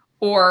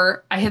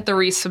or I hit the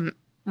reassign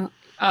button.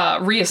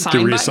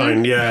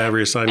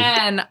 Reassign.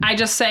 And I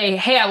just say,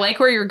 hey, I like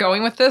where you're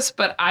going with this,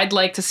 but I'd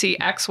like to see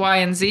X, Y,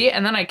 and Z.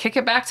 And then I kick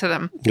it back to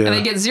them. Yeah. And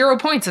they get 0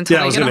 points until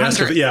they get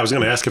 100. I was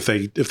going to ask if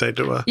they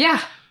do a... Yeah.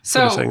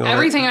 So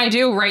everything I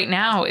do right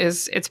now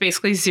it's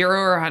basically 0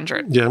 or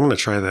 100. Yeah, I'm going to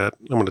try that.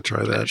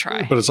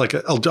 But it's like,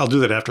 I'll do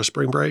that after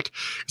spring break.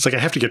 It's like I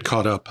have to get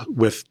caught up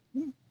with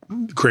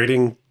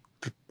grading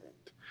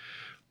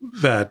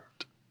that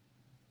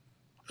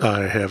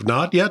I have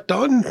not yet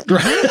done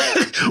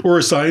or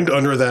assigned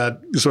under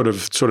that sort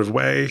of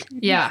way.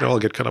 Yeah. I'll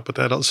get caught up with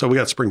that. So we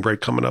got spring break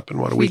coming up in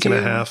a week and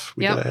a half.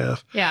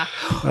 Yeah.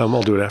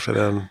 I'll do it after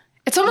then.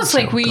 It's almost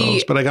like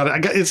but I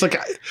got it's like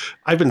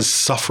I've been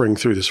suffering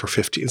through this for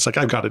 50. It's like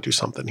I've got to do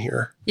something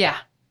here. Yeah.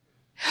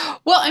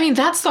 Well, I mean,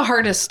 that's the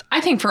hardest. I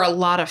think for a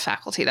lot of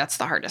faculty, that's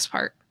the hardest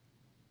part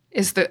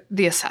is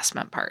the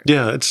assessment part.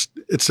 Yeah, it's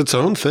its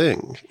own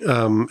thing.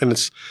 And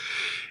it's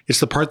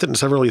the part that I've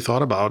never really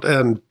thought about.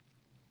 And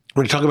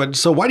when you talk about,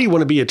 so why do you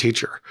want to be a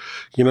teacher?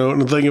 And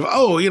the thing of,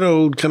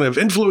 kind of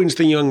influence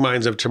the young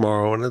minds of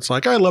tomorrow. And it's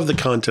like, I love the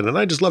content and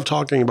I just love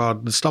talking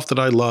about the stuff that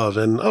I love.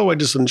 And, I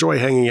just enjoy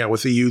hanging out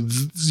with the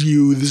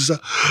youths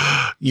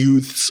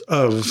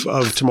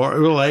of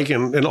tomorrow,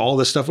 and all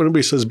this stuff. When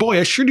everybody says, boy,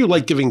 I sure do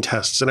like giving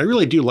tests. And I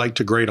really do like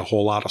to grade a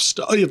whole lot of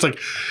stuff. It's like,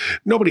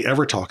 nobody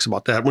ever talks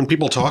about that. When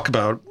people talk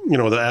about,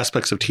 the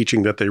aspects of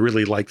teaching that they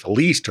really like the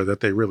least or that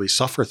they really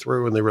suffer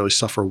through and they really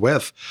suffer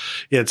with,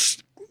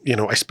 it's,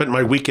 I spent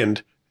my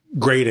weekend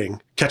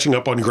grading, catching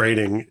up on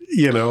grading.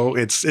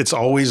 It's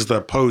always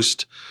the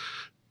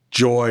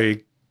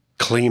post-joy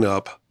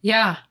cleanup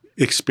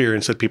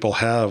experience that people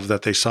have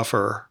that they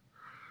suffer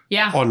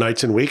on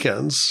nights and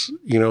weekends.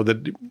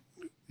 That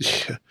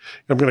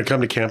I'm going to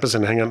come to campus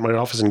and hang out in my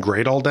office and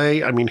grade all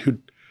day. I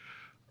mean,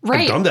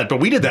 I've done that, but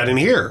we did that in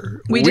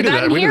here. We did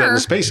that in the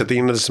space at the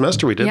end of the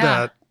semester. We did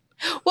that.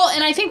 Well,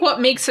 and I think what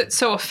makes it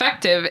so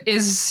effective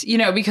is,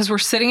 because we're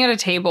sitting at a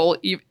table.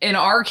 In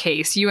our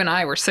case, you and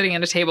I were sitting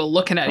at a table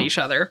looking at each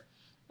other,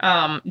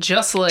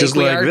 just like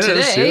we are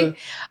today.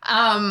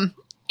 Yeah.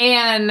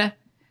 And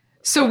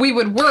so we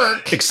would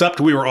work. Except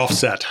we were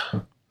offset.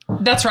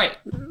 That's right.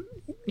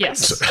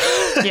 Yes.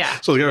 Yeah.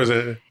 So it was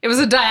a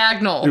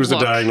diagonal. It was a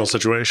diagonal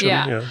situation.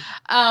 Yeah.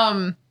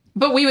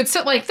 But we would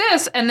sit like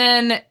this, and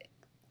then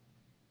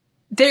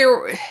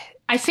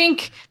I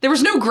think there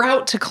was no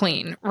grout to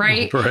clean,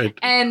 right? Right.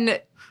 And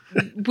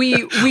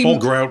we whole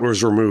grout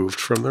was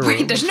removed from the room.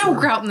 Right, there's no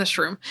grout in this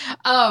room.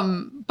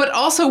 But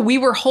also we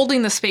were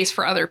holding the space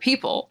for other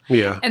people.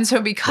 Yeah. And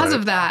so because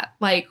of that,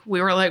 like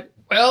we were like,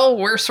 well,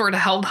 we're sort of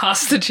held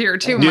hostage here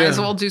too. Might as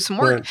well do some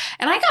work. Right.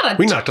 And I got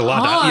we knocked a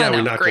lot out. Yeah,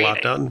 we knocked a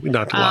lot done. We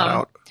knocked a lot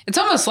out. It's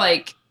almost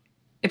like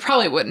it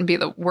probably wouldn't be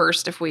the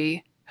worst if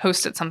we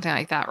hosted something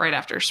like that right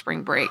after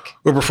spring break.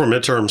 Or before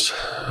midterms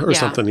or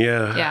something.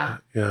 Yeah.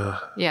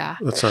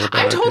 That's not a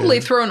bad I'm totally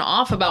idea. thrown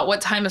off about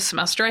what time of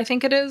semester I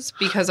think it is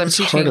because I'm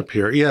teaching. It's hard up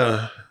here.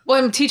 Yeah.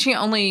 Well, I'm teaching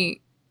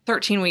only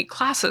 13-week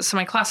classes. So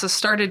my classes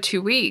started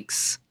 2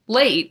 weeks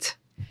late.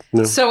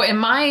 No. So in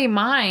my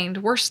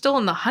mind, we're still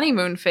in the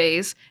honeymoon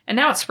phase and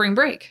now it's spring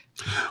break.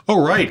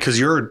 Oh, right. Because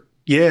you're,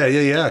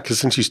 Because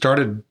since you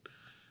started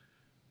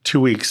 2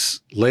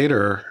 weeks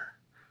later,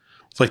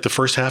 it's like the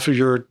first half of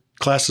your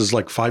class is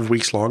like 5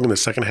 weeks long and the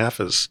second half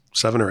is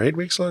 7 or 8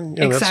 weeks long.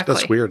 Yeah, exactly.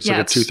 That's weird. It's like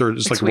a 2/3.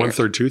 It's like weird.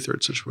 1/3,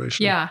 2/3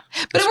 situation. Yeah.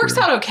 But it works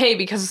out okay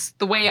because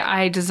the way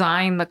I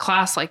design the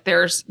class, like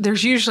there's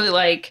usually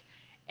like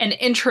an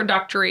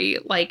introductory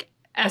like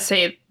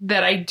essay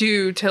that I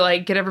do to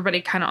like get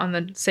everybody kind of on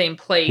the same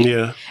plate.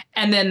 Yeah.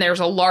 And then there's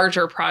a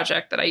larger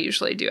project that I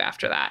usually do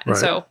after that. And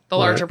so the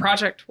larger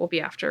project will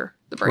be after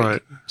the break.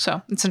 Right.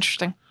 So it's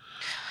interesting.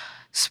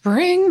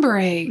 Spring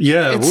break.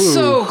 Yeah. It's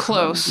so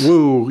close.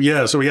 Woo.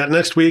 Yeah. So we got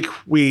next week.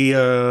 We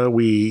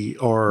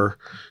are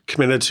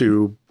committed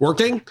to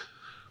working.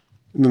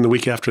 And then the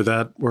week after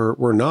that,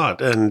 we're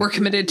not. And we're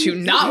committed to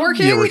not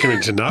working? Yeah, we're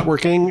committed to not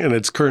working. And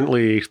it's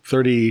currently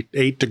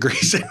 38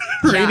 degrees and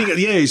raining. Yeah.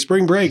 Yay,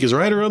 spring break is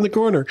right around the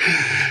corner.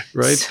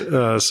 Right?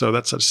 So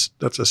that's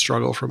a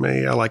struggle for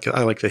me. I like it.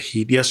 I like the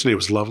heat. Yesterday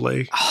was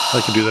lovely.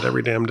 I could do that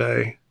every damn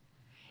day.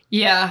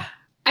 Yeah.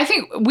 I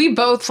think we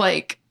both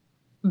like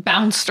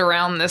bounced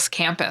around this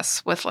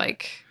campus with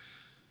like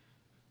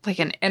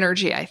an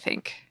energy, I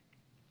think,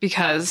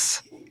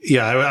 because...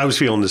 Yeah, I was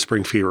feeling the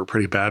spring fever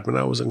pretty bad when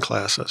I was in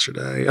class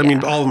yesterday. I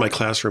mean, all of my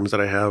classrooms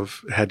that I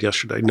had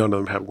yesterday, none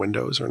of them have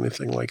windows or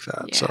anything like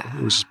that. Yeah. So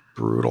it was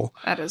brutal.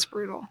 That is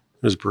brutal.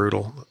 It was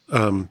brutal.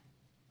 And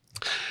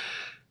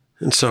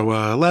so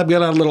lab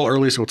got out a little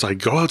early, so it's like,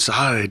 go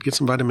outside, get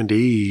some vitamin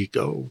D,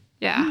 go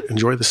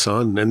enjoy the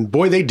sun. And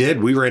boy, they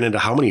did. We ran into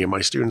how many of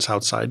my students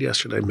outside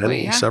yesterday?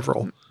 Many,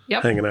 several,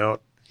 hanging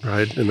out,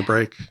 right, in the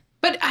break.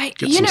 But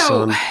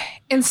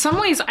in some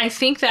ways, I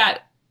think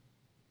that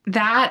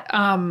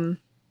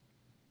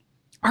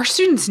our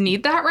students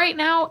need that right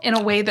now in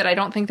a way that I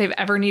don't think they've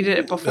ever needed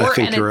it before. I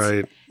think you're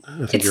right.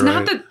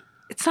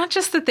 It's not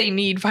just that they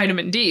need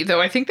vitamin D,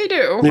 though I think they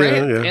do, right?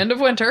 At the end of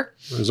winter.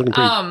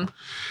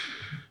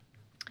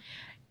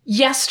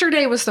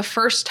 Yesterday was the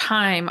first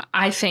time,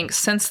 I think,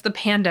 since the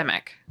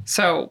pandemic,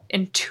 so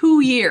in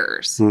 2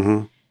 years,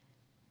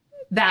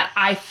 that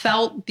I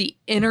felt the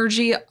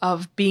energy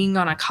of being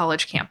on a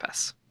college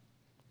campus.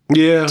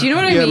 Yeah. Do you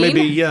know what I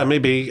mean?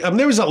 Maybe.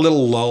 There was that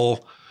little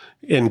lull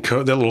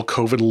that little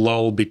COVID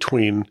lull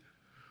between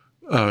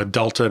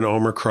Delta and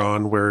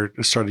Omicron where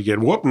it started to get,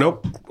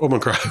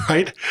 Omicron,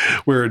 right?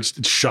 Where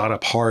it shot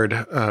up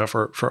hard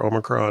for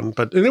Omicron.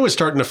 But it was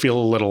starting to feel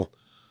a little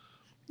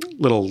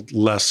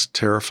less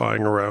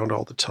terrifying around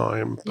all the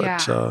time.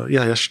 But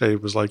yesterday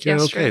was like,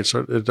 okay. So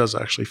it does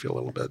actually feel a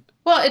little bit.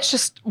 Well, it's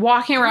just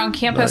walking around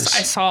campus.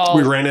 Nice. I saw.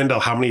 We ran into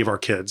how many of our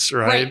kids,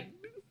 right?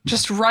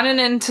 Just running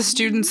into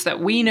students that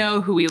we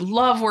know, who we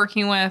love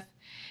working with.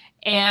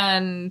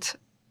 And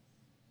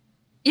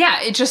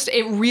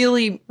it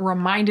really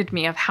reminded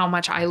me of how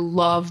much I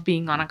love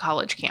being on a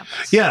college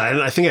campus. Yeah,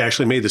 and I think I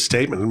actually made the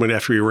statement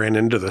after we ran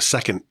into the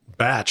second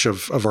batch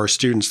of our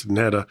students and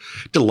had a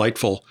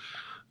delightful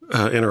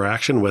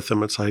interaction with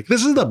them. It's like,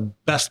 this is the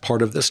best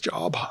part of this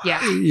job. Yeah.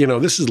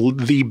 This is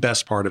the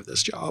best part of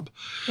this job.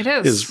 It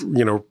is.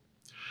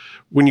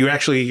 When you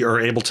actually are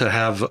able to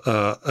have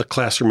a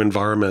classroom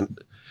environment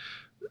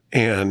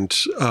and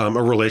a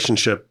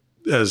relationship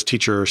as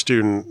teacher or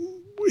student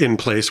in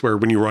place where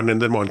when you run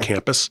into them on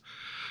campus,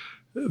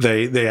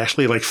 they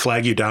actually like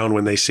flag you down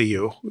when they see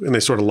you and they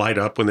sort of light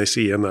up when they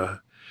see you in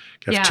the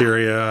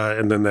cafeteria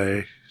and then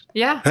they,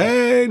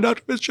 hey,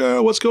 Dr.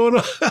 Fitzgerald, what's going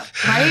on?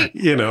 Right.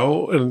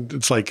 And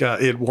it's like,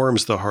 it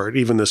warms the heart,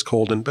 even this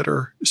cold and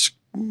bitter,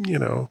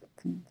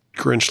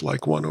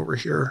 Grinch-like one over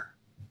here.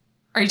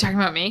 Are you talking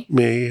about me?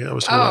 Me. I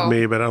was talking about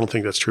me, but I don't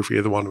think that's true for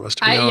either one of us,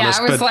 to be honest.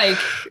 Yeah, I was like...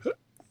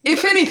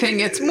 If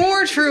anything, it's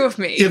more true of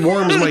me. It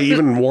warms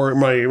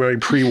my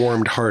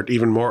pre-warmed heart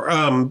even more.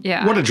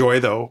 What a joy,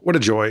 though. What a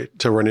joy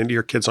to run into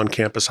your kids on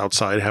campus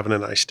outside having a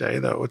nice day,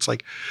 though. It's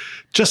like,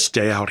 just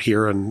stay out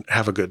here and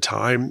have a good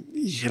time.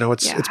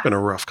 It's been a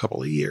rough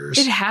couple of years.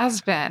 It has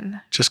been.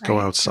 Just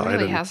go outside. It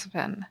really has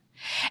been.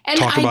 And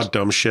talk about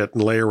dumb shit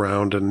and lay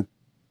around and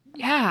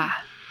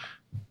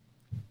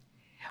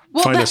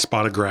find a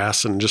spot of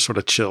grass and just sort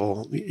of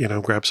chill,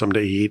 grab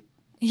something to eat.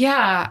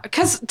 Yeah,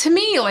 because to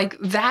me, like,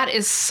 that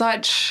is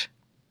such...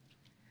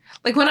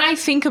 Like, when I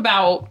think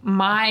about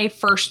my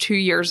first 2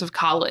 years of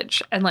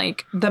college and,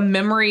 like, the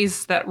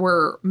memories that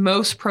were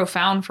most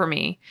profound for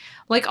me,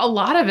 like, a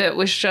lot of it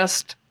was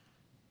just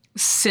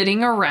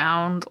sitting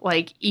around,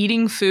 like,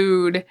 eating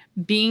food,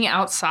 being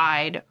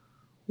outside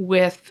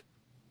with,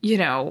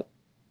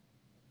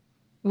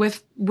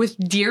 with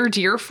dear,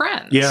 dear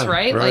friends,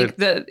 right? Like,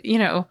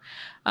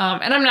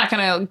 And I'm not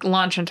going to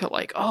launch into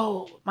like,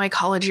 oh, my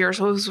college years,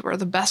 those were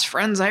the best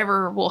friends I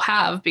ever will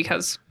have,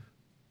 because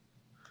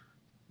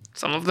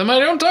some of them I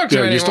don't talk to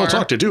anymore. You still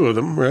talk to 2 of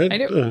them, right? I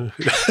do.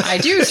 I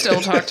do still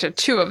talk to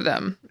 2 of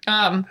them.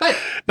 But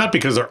not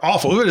because they're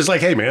awful. It's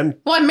like, hey, man.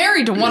 Well, I'm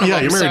married to one of them.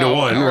 Yeah, you're married to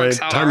one, right?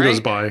 Time goes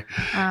by.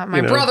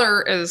 My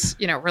brother is,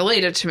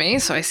 related to me,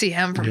 so I see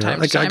him from time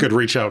to time. I could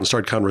reach out and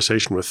start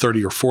conversation with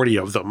 30 or 40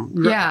 of them.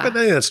 Yeah. But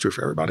that's true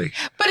for everybody.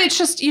 But it's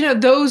just,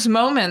 those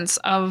moments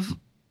of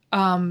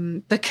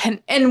and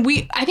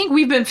I think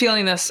we've been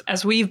feeling this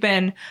as we've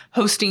been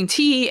hosting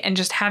tea and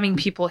just having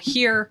people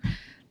hear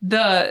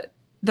the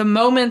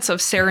moments of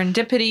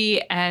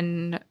serendipity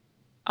and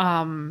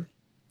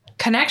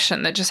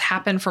connection that just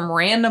happen from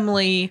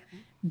randomly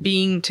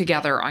being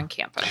together on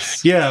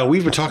campus. Yeah,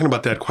 we've been talking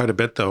about that quite a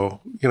bit, though,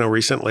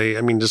 recently.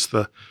 I mean, just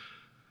the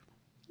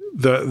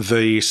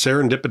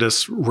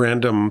serendipitous,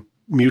 random,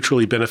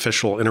 mutually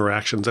beneficial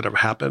interactions that have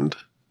happened.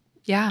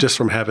 Yeah. Just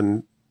from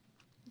having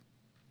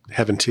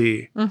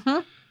tea,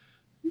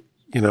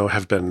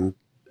 have been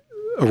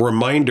a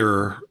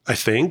reminder, I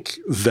think,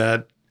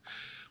 that,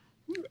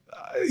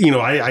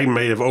 I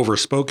may have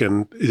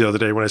overspoken the other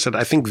day when I said,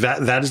 I think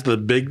that is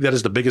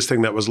the biggest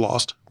thing that was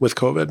lost with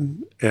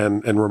COVID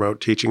and remote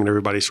teaching and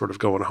everybody sort of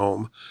going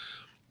home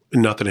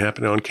and nothing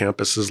happening on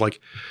campus, is like,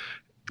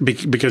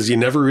 because you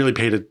never really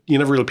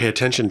pay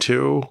attention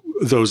to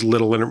those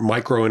little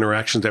micro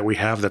interactions that we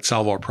have that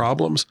solve our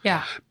problems.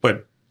 Yeah.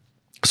 But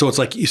so it's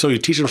like, so you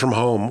teach them from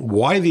home.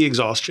 Why the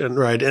exhaustion,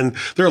 right? And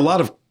there are a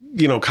lot of,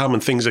 common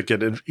things that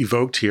get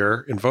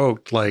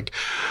invoked, like,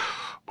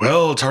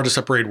 well, it's hard to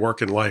separate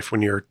work and life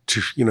when you're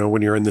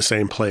in the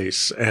same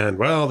place. And,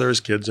 well,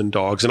 there's kids and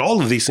dogs, and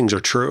all of these things are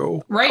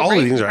true. Right. All of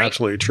these things are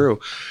absolutely true.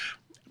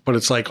 But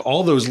it's like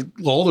all those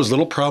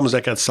little problems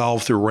that got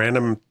solved through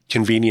random,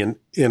 convenient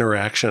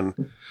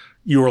interaction,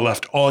 you were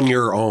left on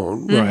your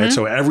own, right?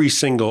 So every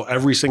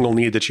single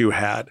need that you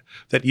had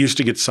that used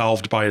to get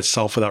solved by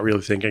itself without really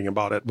thinking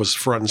about it was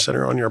front and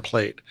center on your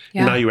plate.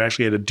 Yeah. And now you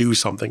actually had to do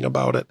something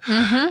about it.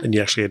 And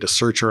you actually had to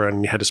search around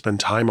and you had to spend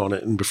time on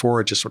it. And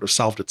before, it just sort of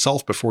solved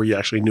itself before you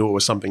actually knew it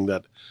was something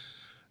that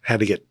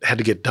had to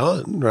get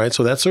done, right?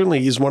 So that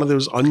certainly is one of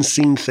those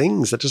unseen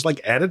things that just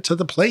like added to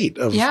the plate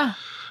of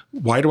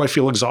why do I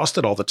feel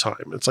exhausted all the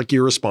time? It's like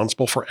you're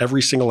responsible for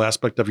every single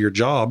aspect of your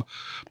job,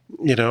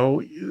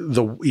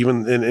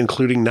 even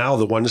including now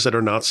the ones that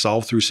are not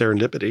solved through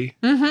serendipity.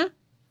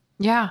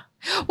 Yeah.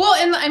 Well,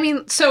 and I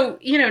mean, so,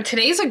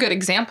 today's a good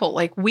example.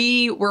 Like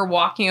we were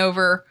walking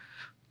over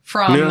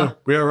from. Yeah,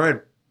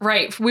 right.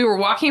 Right. We were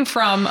walking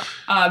from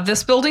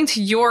this building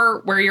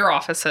to where your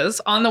office is.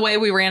 On the way,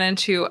 we ran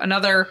into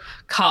another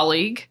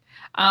colleague.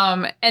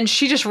 And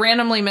she just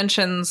randomly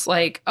mentions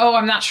like, oh,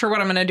 I'm not sure what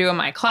I'm going to do in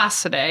my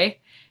class today.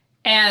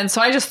 And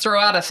so I just throw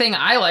out a thing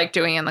I like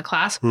doing in the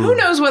class. Who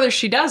knows whether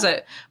she does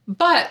it?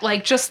 But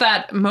like just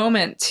that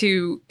moment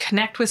to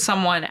connect with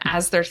someone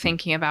as they're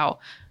thinking about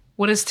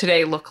what does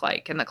today look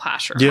like in the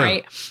classroom,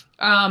 right?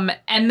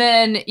 And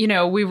then,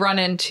 we run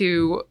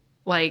into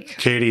like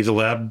Katie, the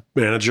lab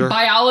manager,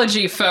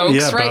 biology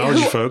folks, right?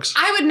 Biology folks.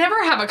 I would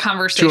never have a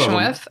conversation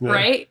with,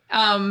 right?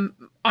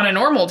 On a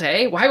normal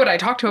day, why would I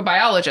talk to a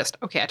biologist?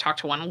 Okay, I talk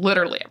to one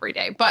literally every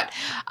day, but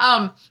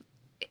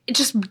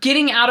just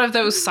getting out of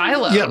those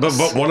silos. Yeah, but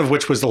one of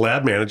which was the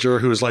lab manager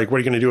who was like, what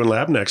are you going to do in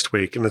lab next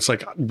week? And it's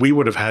like, we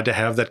would have had to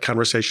have that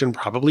conversation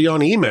probably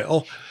on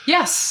email.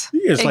 Yes,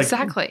 it's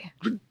exactly.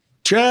 Like,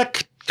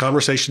 check.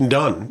 Conversation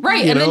done.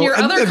 Right. And then your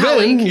other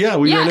colleague.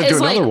 Then, we ran into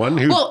another one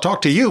who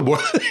talked to you.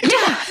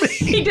 Yeah,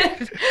 he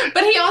did.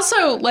 But he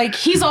also,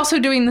 he's also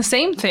doing the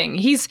same thing.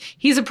 He's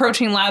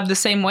approaching lab the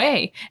same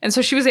way. And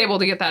so she was able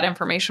to get that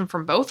information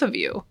from both of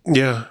you.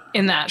 Yeah.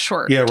 In that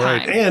short time. Yeah,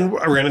 right. And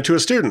I ran into a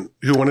student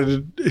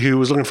who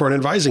was looking for an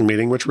advising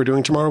meeting, which we're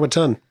doing tomorrow at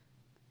 10.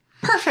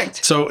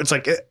 Perfect. So it's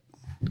like.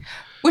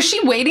 Was she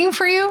waiting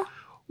for you?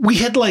 We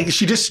had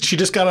she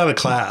just got out of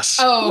class.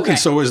 Oh, okay. And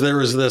so there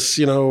was this,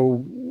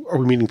 are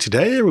we meeting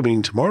today? Are we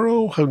meeting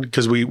tomorrow?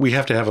 Because we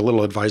have to have a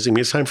little advising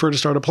me. It's time for her to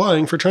start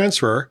applying for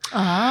transfer.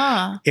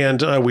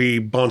 And we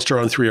bounced her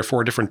on 3 or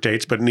 4 different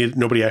dates, but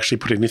nobody actually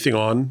put anything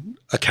on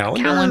a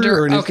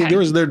calendar or anything.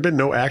 Okay. There'd been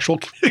no actual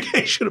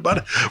communication about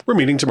it. We're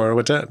meeting tomorrow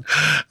at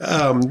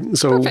 10.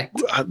 So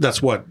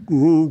that's what,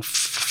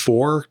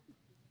 4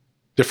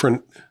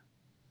 different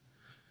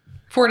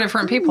 4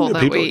 different people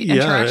that we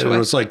interacted with. And it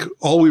was like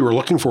all we were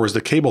looking for is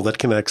the cable that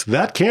connects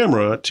that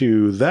camera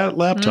to that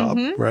laptop,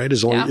 right?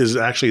 Is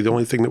actually the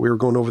only thing that we were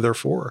going over there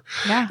for.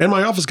 Yeah. And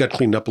my office got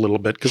cleaned up a little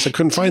bit because I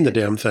couldn't find the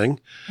damn thing.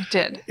 It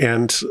did.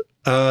 And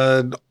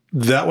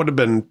that would have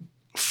been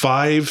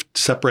 5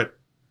 separate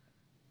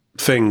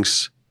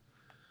things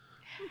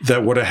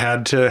that would have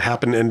had to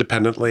happen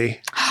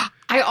independently.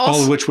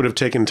 All of which would have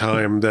taken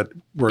time that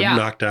were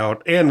knocked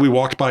out. And we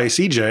walked by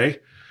CJ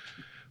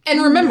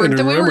And remember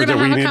that we were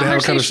going to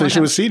have a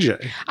conversation with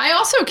CJ. I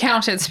also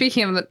counted,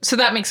 speaking of so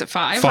that makes it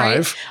 5,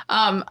 right?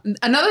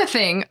 Another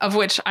thing of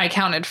which I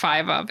counted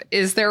 5 of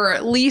is there are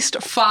at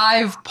least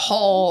 5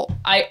 Paul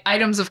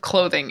items of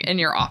clothing in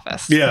your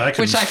office. Yeah,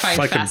 which I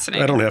find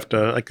fascinating. I don't have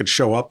to, I could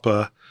show up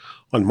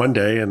on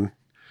Monday and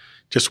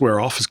just wear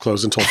office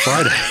clothes until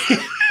Friday.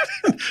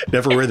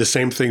 Never wear the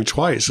same thing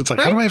twice. It's like,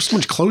 how do I have so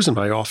much clothes in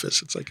my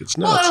office? It's like, it's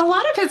nuts. Well, and a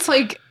lot of it's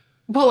like,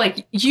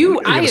 you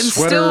I am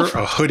sweater,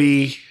 still a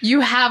hoodie. You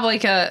have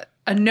like a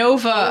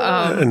Nova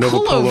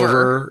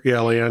pullover. Yeah,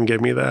 Leanne gave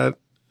me that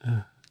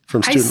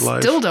from Student Life. I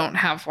still don't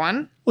have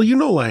one. Well, you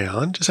know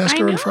Leanne. Just ask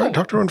her on Friday.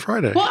 Talk to her on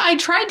Friday. Well, I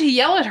tried to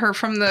yell at her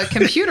from the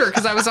computer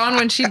because I was on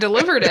when she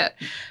delivered it.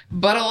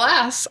 But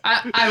alas,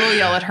 I will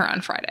yell at her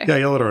on Friday. Yeah,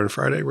 yell at her on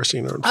Friday. We're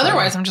seeing her on Friday.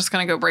 Otherwise, I'm just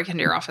going to go break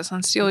into your office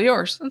and steal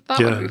yours. That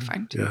would be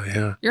fine too.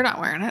 Yeah. You're not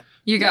wearing it.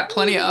 You got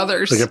plenty of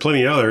others. I got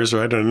plenty of others,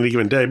 right, on any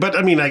given day. But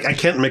I mean, I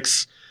can't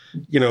mix,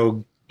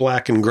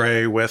 black and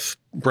gray with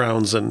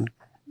browns and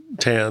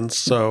tans.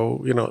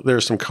 So,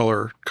 there's some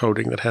color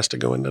coding that has to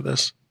go into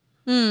this.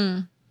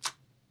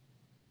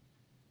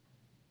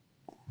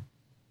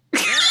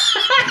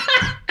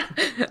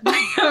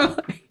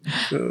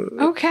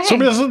 Okay.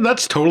 So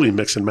that's totally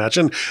mix and match.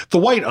 And the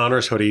white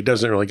honors hoodie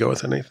doesn't really go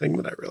with anything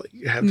that I really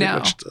have too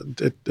much.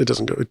 It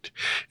doesn't go.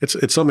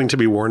 It's something to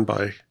be worn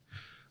by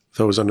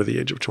those under the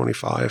age of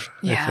 25,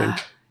 I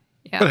think.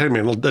 Yeah. But I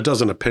mean, it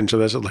doesn't a pinch of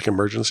this, like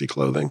emergency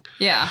clothing.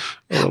 Yeah.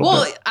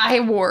 Well, I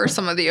wore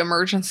some of the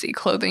emergency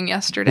clothing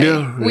yesterday.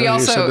 Yeah. We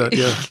also,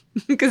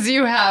 because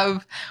you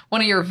have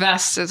one of your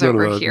vests is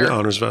over here. The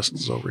honors vest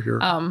is over here.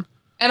 And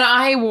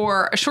I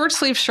wore a short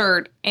sleeve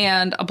shirt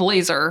and a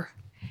blazer.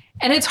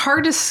 And it's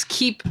hard to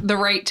keep the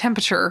right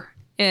temperature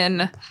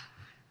in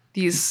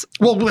these.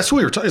 Well, that's what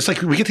we were talking. It's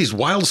like we get these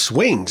wild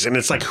swings, and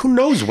it's like, who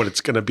knows what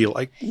it's going to be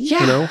like,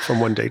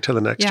 from one day to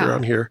the next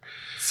around here.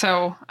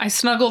 So I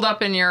snuggled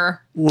up in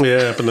your.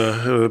 Yeah, up in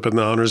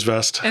the honors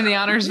vest. In the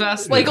honors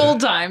vest, like old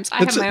times.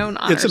 I have my own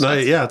honors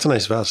vest. Yeah, it's a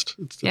nice vest.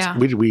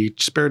 We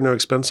spared no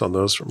expense on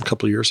those from a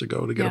couple of years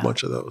ago to get a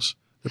bunch of those.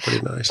 They're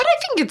pretty nice. But I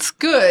think it's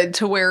good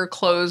to wear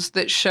clothes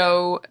that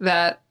show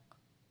that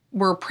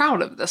we're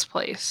proud of this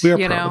place. We are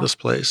proud of this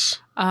place.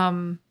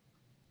 I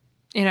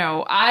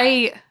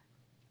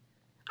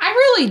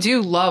really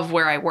do love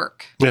where I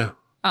work. Yeah,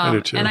 I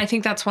do too. And I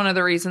think that's one of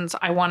the reasons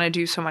I want to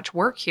do so much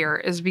work here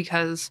is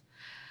because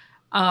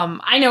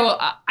I know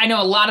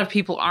a lot of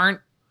people aren't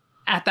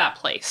at that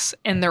place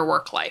in their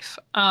work life.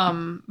 But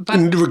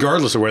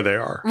regardless of where they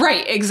are.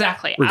 Right,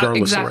 exactly.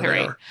 Regardless of where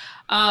they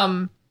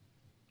are.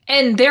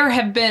 And there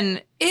have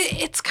been,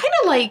 it's kind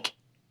of like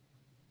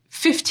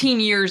 15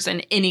 years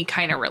in any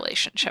kind of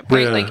relationship,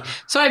 right? Yeah.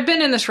 So I've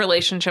been in this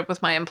relationship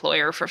with my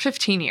employer for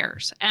 15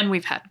 years and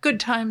we've had good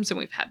times and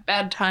we've had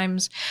bad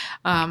times.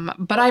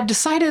 But I've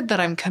decided that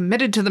I'm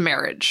committed to the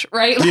marriage,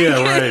 right?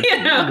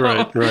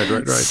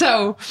 Right.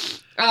 So,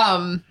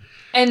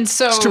 and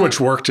so it's too much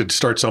work to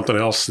start something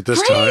else at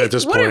this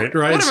point,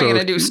 right? What am I going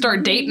to do?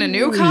 Start dating a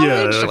new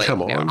college? Yeah,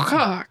 come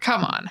on.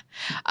 Come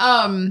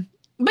on.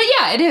 But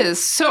yeah, it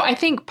is. So I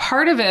think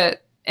part of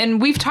it,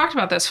 and we've talked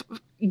about this,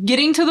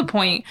 getting to the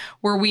point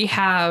where we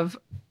have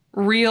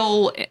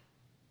real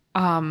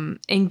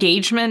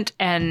engagement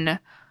and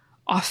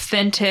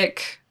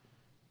authentic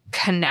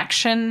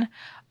connection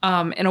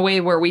in a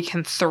way where we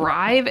can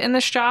thrive in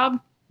this job,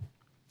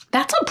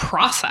 that's a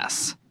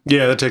process.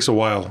 Yeah, that takes a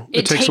while.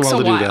 It takes a while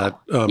to do that.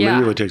 It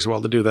really takes a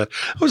while to do that.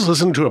 I was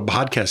listening to a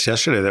podcast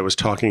yesterday that was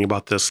talking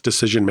about this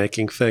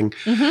decision-making thing.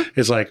 Mm-hmm.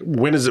 It's like,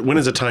 when is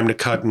it time to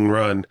cut and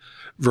run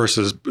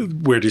versus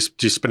where do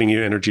you spending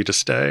your energy to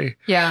stay?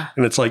 Yeah.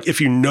 And it's like,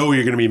 if you know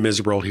you're going to be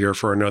miserable here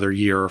for another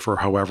year or for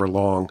however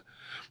long,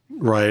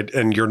 right?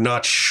 And you're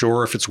not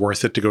sure if it's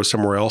worth it to go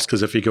somewhere else,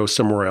 because if you go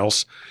somewhere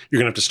else, you're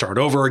going to have to start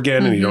over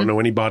again and you don't know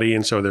anybody.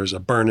 And so there's a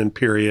burn-in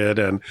period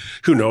and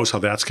who knows how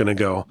that's going to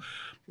go.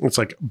 It's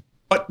like,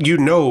 but you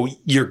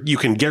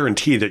can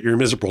guarantee that you're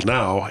miserable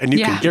now, and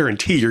you can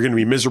guarantee you're going to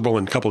be miserable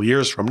in a couple of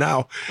years from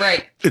now.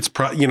 Right. It's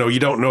you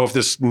don't know if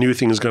this new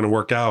thing is going to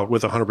work out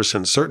with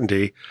 100%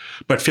 certainty,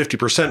 but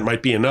 50%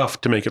 might be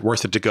enough to make it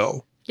worth it to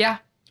go. Yeah.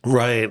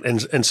 Right.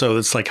 And so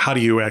it's like, how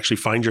do you actually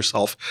find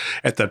yourself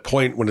at that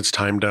point when it's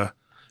time to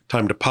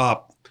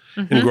pop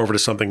and go over to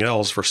something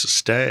else versus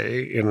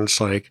stay? And it's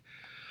like,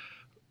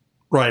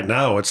 right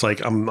now, it's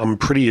like I'm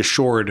pretty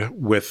assured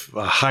with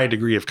a high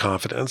degree of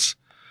confidence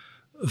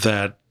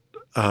that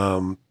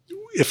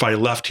if I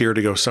left here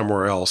to go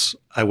somewhere else,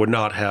 I would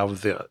not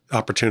have the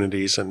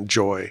opportunities and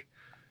joy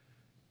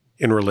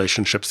in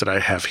relationships that I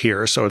have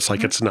here. So it's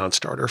like it's a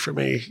non-starter for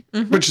me,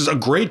 which is a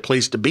great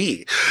place to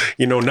be.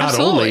 Not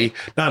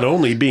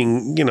only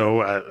being,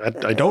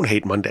 I don't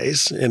hate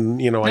Mondays, and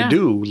I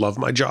do love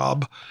my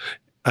job,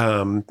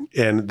 and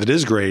that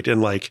is great. And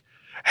like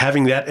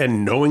having that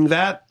and knowing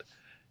that,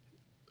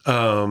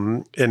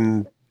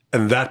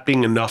 and that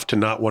being enough to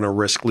not want to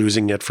risk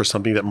losing it for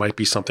something that might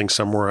be something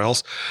somewhere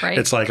else. Right.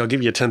 It's like, I'll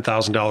give you a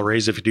 $10,000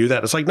 raise if you do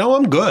that. It's like, no,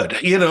 I'm good.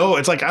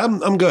 It's like,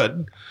 I'm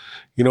good.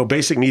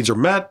 Basic needs are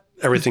met.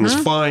 Everything's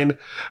fine.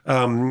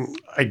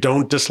 I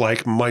don't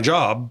dislike my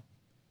job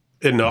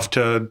enough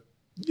to,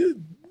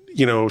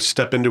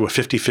 step into a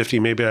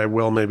 50-50. Maybe I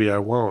will, maybe I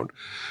won't.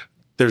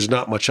 There's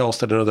not much else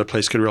that another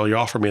place could really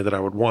offer me that I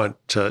would want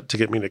to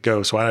get me to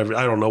go. So I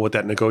don't know what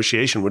that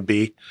negotiation would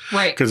be.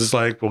 Right. Because it's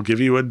like,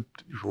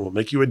 we'll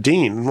make you a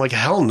dean. I'm like,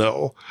 hell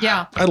no.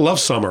 Yeah. I love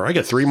summer. I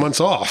get 3 months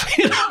off.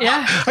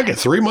 Yeah. I get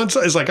 3 months.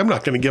 It's like, I'm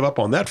not going to give up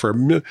on that for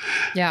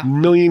a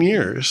million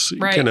years.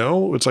 Right.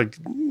 It's like,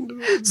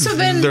 so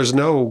then there's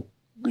no,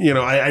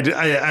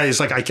 it's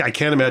like, I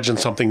can't imagine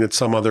something that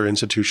some other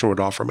institution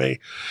would offer me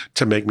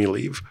to make me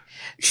leave.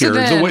 Here,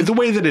 the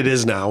way that it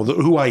is now,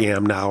 who I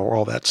am now,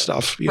 all that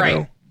stuff, you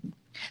know?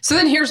 So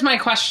then here's my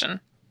question.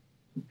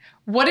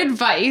 What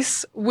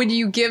advice would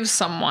you give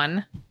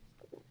someone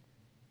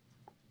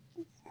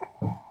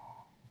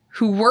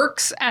who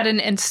works at an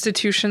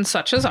institution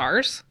such as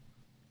ours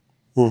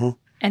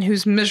and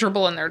who's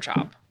miserable in their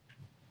job?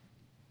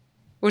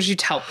 What would you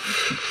tell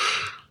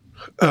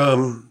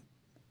them?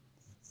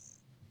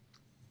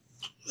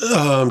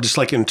 Just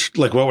like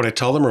what would I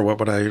tell them, or what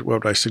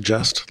would I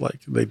suggest like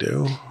they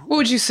do? What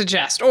would you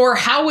suggest, or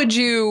how would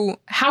you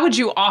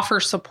offer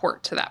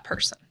support to that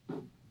person?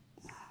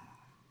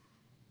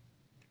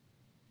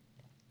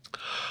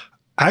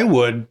 I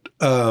would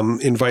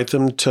invite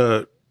them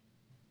to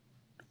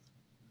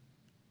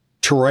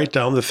write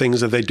down the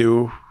things that they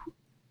do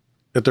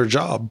at their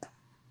job.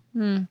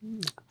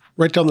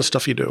 Write down the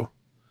stuff you do.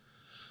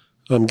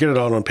 Get it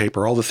out on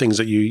paper, all the things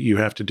that you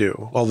have to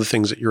do, all the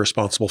things that you're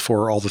responsible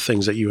for, all the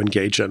things that you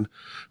engage in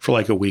for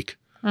like a week.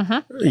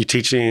 You're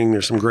teaching,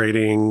 there's some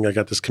grading, I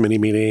got this committee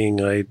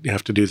meeting, I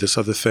have to do this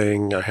other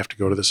thing, I have to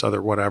go to this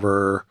other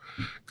whatever.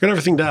 Get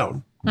everything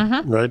down,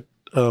 right?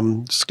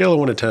 Scale of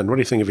 1 to 10, what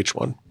do you think of each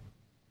one?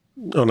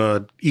 On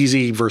a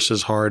easy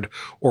versus hard,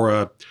 or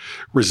a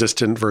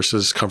resistant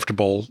versus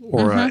comfortable,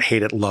 or a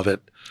hate it, love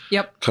it.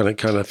 Yep.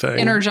 Kind of thing.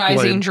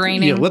 Energizing,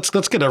 draining. Yeah, let's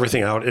get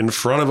everything out in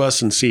front of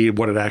us and see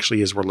what it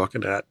actually is we're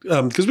looking at.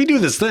 Because we do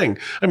this thing.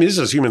 I mean, this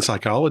is human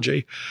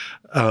psychology.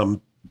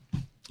 When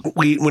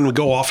we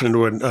go off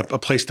into a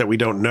place that we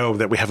don't know,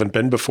 that we haven't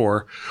been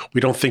before,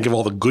 we don't think of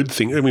all the good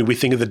things. I mean, we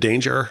think of the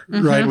danger,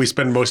 right? We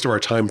spend most of our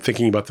time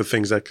thinking about the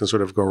things that can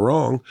sort of go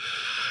wrong.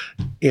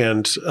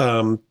 And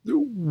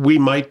we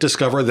might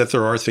discover that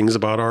there are things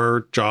about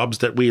our jobs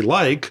that we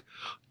like.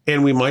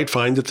 And we might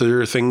find that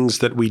there are things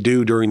that we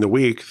do during the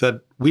week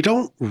that we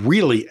don't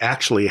really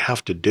actually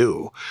have to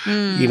do.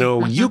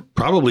 You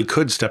probably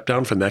could step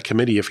down from that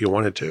committee if you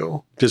wanted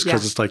to, just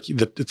because it's like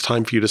it's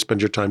time for you to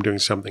spend your time doing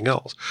something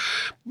else.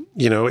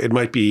 It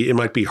might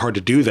be hard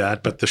to do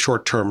that, but the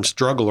short-term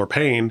struggle or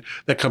pain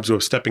that comes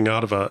with stepping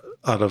out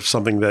of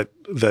something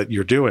that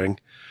you're doing,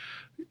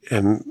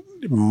 and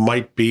it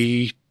might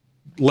be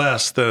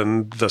less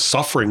than the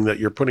suffering that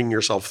you're putting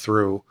yourself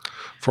through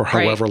for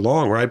however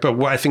long, right?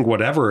 But I think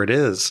whatever it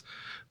is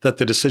that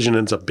the decision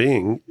ends up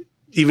being,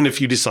 even if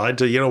you decide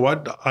to,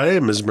 I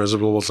am as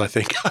miserable as I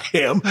think I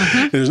am,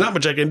 and there's not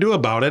much I can do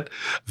about it,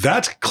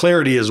 that's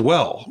clarity as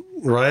well,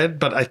 right?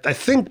 But I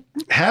think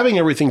having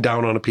everything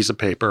down on a piece of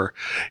paper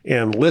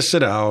and list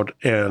it out,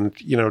 and,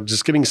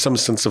 just getting some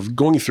sense of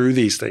going through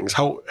these things,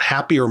 how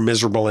happy or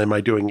miserable am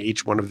I doing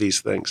each one of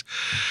these things?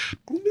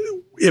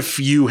 If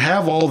you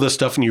have all this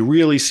stuff and you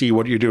really see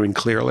what you're doing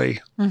clearly,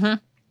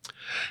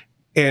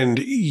 and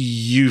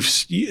you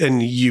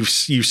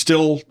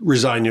still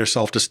resign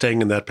yourself to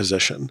staying in that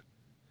position,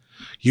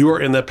 you are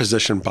in that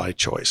position by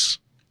choice,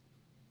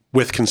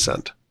 with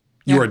consent.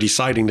 You are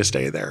deciding to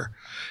stay there.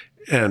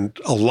 And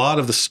a lot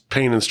of the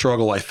pain and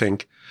struggle, I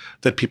think,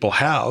 that people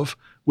have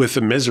with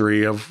the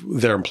misery of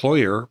their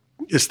employer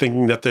is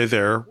thinking that they're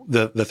there,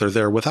 that they're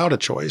there without a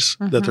choice,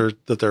 that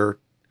they're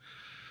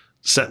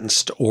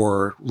sentenced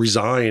or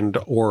resigned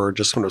or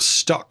just kind of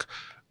stuck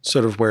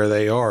sort of where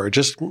they are.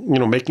 Just,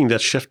 making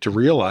that shift to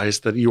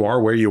realize that you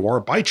are where you are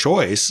by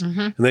choice,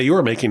 and that you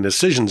are making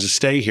decisions to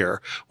stay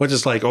here, which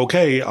is like,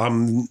 okay,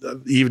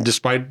 even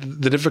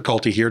despite the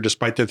difficulty here,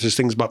 despite that there's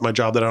things about my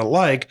job that I don't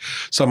like,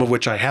 some of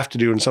which I have to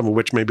do and some of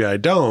which maybe I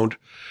don't,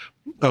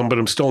 but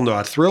I'm still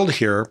not thrilled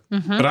here,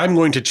 but I'm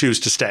going to choose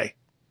to stay.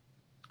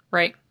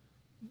 Right.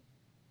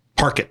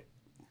 Park it.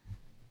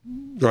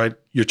 Right.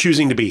 You're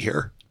choosing to be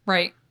here.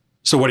 Right.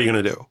 So what are you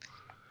going to do?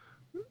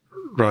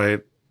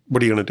 Right.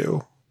 What are you going to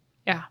do?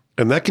 Yeah.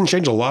 And that can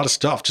change a lot of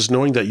stuff. Just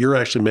knowing that you're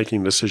actually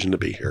making a decision to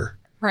be here.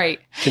 Right.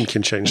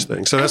 Can change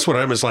things. So that's what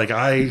is like.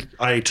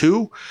 I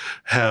too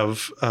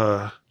have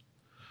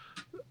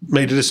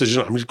made a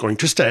decision. I'm just going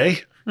to stay.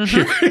 Great.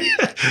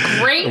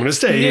 I'm going to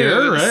stay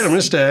here. Right. I'm going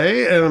to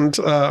stay, and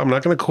I'm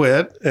not going to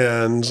quit.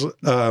 And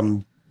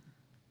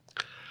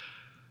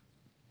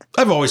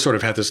I've always sort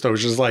of had this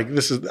notion, like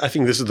I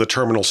think this is the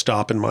terminal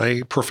stop in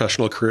my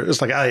professional career.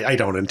 It's like, I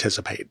don't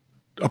anticipate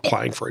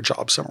applying for a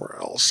job somewhere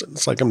else. And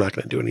it's like, I'm not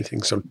going to do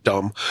anything so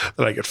dumb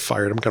that I get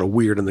fired. I'm kind of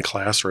weird in the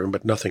classroom,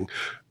 but nothing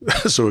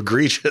so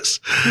egregious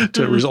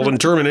to result in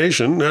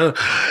termination. So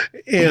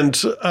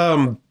it's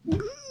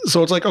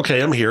like,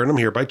 okay, I'm here, and I'm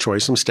here by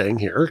choice. I'm staying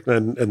here,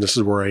 and this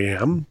is where I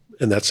am.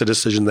 And that's a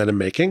decision that I'm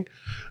making.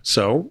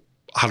 So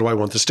how do I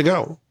want this to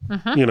go?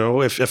 You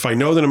know, if I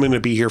know that I'm going to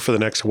be here for the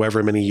next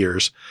however many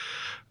years,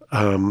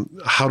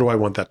 how do I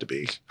want that to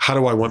be? How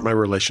do I want my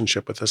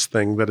relationship with this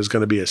thing that is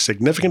going to be a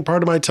significant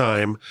part of my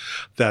time?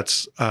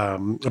 That's a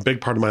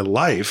big part of my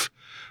life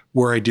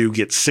where I do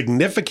get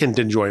significant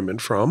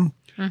enjoyment from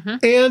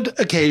and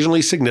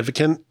occasionally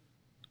significant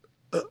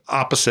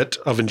opposite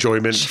of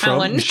enjoyment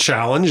from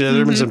challenge. There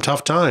have been some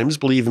tough times,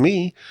 believe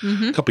me,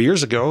 a couple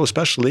years ago,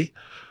 especially,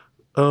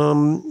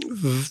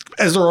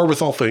 as there are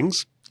with all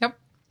things. Yep.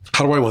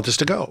 How do I want this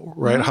to go?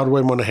 Right? How do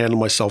I want to handle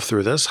myself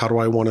through this? How do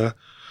I want to,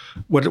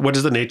 what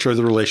is the nature of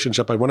the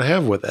relationship I want to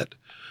have with it?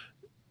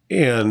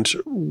 And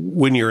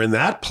when you're in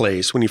that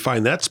place, when you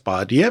find that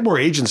spot, you have more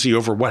agency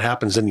over what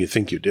happens than you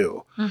think you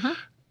do.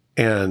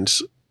 And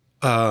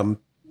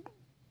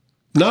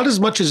not as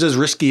much as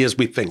risky as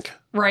we think.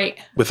 Right.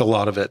 With a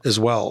lot of it as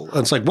well.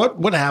 And it's like,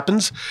 what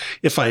happens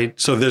if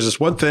so there's this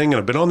one thing, and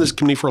I've been on this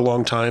committee for a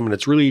long time, and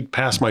it's really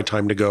past my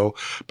time to go,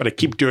 but I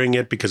keep doing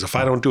it because if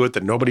I don't do it,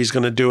 then nobody's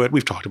going to do it.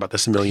 We've talked about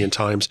this a million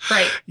times.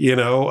 Right. You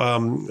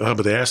know,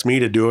 but they asked me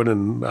to do it,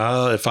 and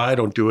if I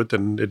don't do it,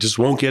 then it just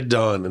won't get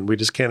done, and we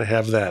just can't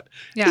have that.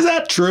 Yeah. Is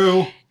that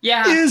true?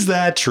 Yeah. Is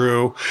that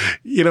true?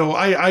 You know,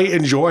 I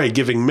enjoy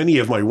giving many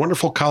of my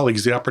wonderful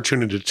colleagues the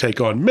opportunity to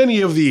take on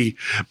many of the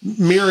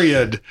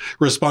myriad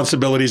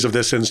responsibilities of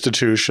this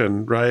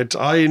institution, right?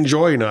 I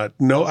enjoy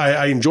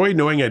I enjoy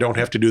knowing I don't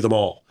have to do them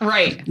all.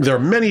 Right. There are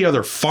many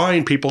other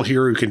fine people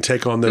here who can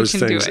take on those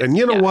things. And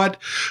you know what?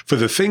 For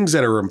the things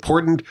that are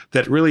important,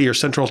 that really are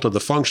central to the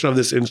function of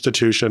this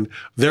institution,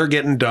 they're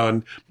getting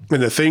done.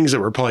 And the things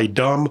that were probably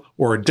dumb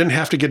or didn't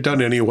have to get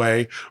done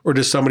anyway, or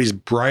just somebody's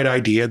bright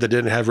idea that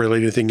didn't have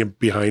really anything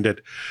behind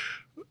it.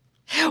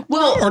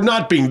 Well, or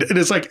not being, and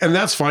it's like, and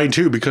that's fine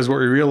too, because what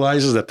we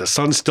realize is that the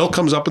sun still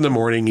comes up in the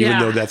morning, even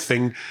though that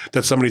thing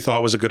that somebody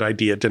thought was a good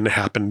idea didn't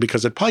happen,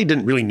 because it probably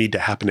didn't really need to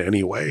happen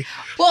anyway.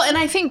 Well, and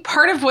I think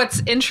part of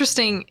what's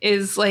interesting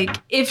is like,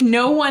 if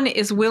no one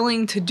is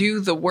willing to do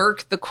the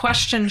work, the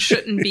question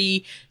shouldn't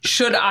be,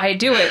 should I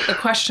do it? The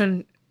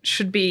question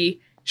should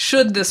be,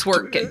 should this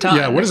work get done?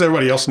 Yeah, what does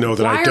everybody else know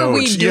that I don't? Why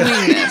are we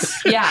doing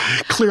this? Yeah.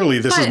 Clearly,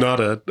 this is not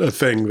a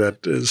thing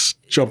that is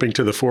jumping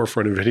to the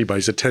forefront of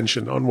anybody's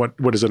attention on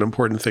what is an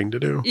important thing to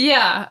do.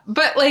 Yeah,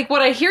 but like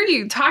what I hear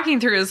you talking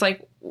through is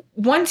like,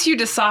 once you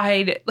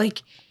decide,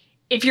 like,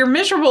 if you're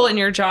miserable in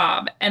your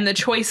job and the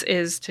choice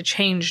is to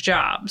change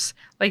jobs,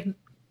 like,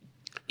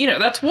 you know,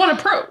 that's one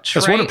approach.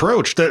 That's one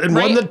approach,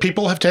 one that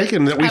people have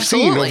taken, that we've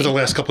seen over the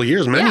last couple of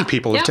years. Many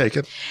people have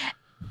taken.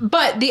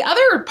 But the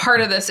other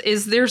part of this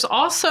is there's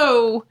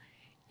also,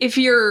 if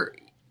you're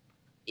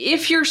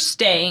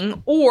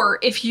staying, or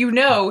if you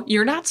know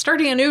you're not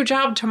starting a new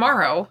job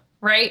tomorrow,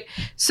 right?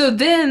 So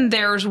then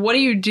there's, what do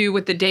you do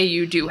with the day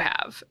you do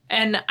have?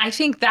 And I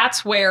think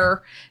that's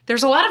where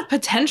there's a lot of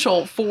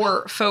potential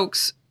for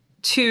folks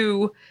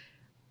to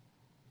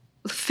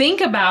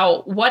think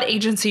about, what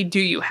agency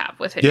do you have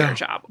within your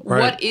job? Right.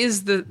 What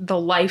is the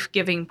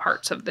life-giving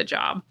parts of the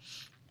job?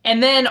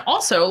 And then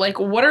also, like,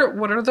 what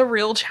are the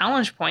real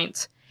challenge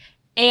points?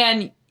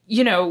 And,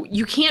 you know,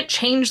 you can't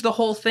change the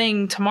whole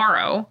thing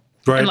tomorrow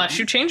unless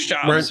you change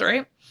jobs,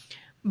 right?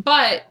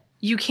 But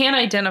you can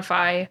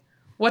identify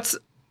what's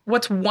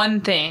one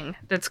thing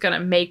that's going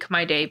to make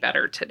my day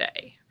better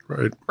today.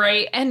 Right.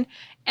 Right. And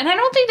I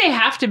don't think they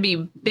have to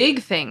be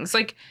big things.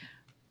 Like,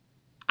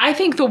 I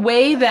think the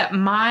way that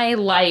my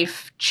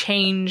life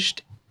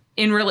changed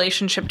in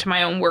relationship to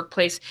my own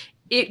workplace,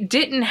 it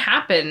didn't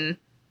happen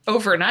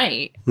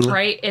overnight,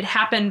 right? It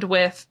happened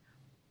with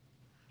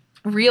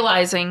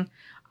realizing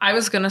I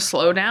was going to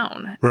slow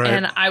down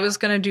and I was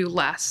going to do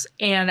less,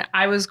 and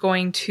I was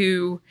going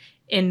to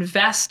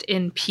invest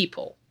in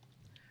people,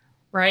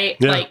 right?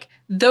 Yeah. Like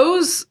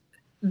those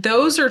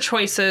are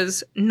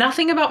choices.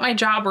 Nothing about my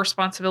job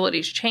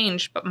responsibilities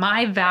changed, but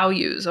my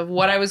values of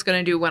what I was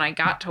going to do when I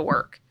got to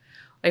work,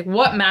 like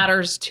what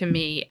matters to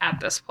me at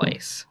this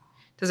place.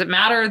 Does it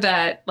matter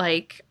that,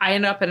 like, I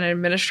end up in an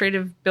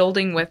administrative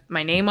building with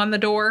my name on the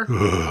door?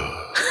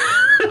 I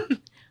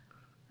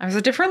was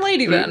a different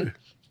lady then.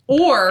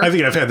 Or I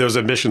think I've had those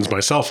admissions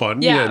myself in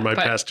my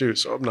past too.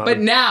 So I'm not. But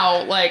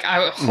now, like,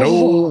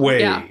 no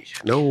way.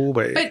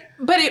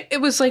 But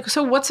it was like,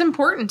 so what's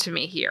important to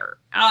me here?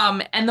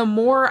 And the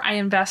more I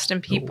invest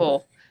in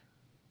people,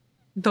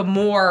 the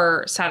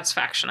more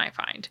satisfaction I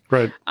find.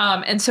 Right.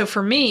 And so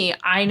for me,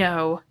 I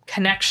know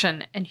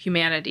connection and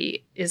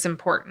humanity is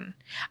important.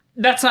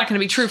 That's not going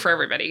to be true for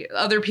everybody.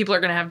 Other people are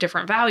going to have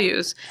different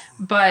values,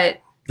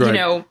 but you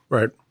know,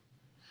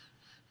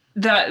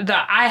 the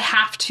I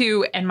have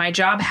to, and my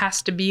job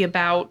has to be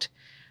about,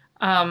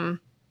 it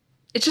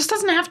just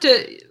doesn't have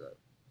to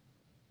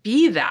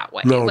be that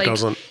way. No, it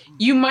doesn't.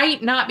 You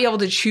might not be able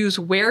to choose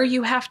where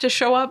you have to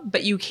show up,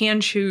 but you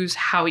can choose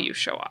how you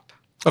show up.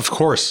 Of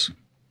course.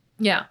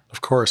 Yeah.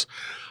 Of course.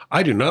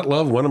 I do not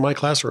love one of my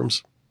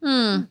classrooms.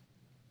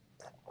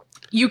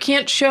 You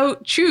can't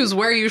choose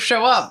where you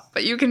show up,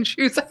 but you can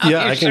choose how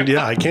you show up.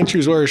 Yeah, I can't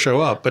choose where I show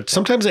up, but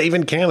sometimes I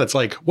even can. It's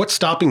like, what's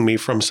stopping me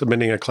from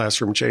submitting a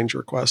classroom change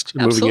request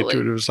and moving it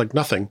to it? It was like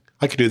nothing.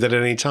 I could do that at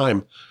any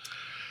time.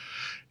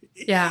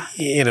 Yeah.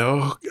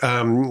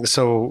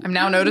 So I'm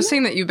now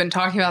noticing that you've been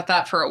talking about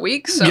that for a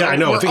week. So yeah, I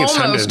know. I think it's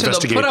time to almost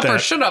investigate the put up that. or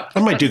shut up. I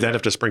might do that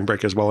after spring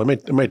break as well. I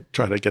might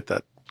try to get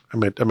that. I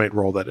might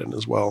roll that in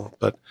as well.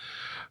 But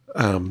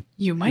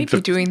you might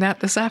be doing that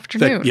this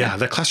afternoon.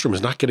 The classroom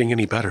is not getting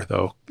any better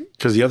though,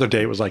 because the other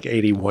day it was like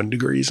 81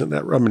 degrees in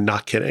that room. I'm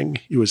not kidding.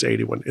 It was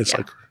 81. It's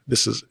like,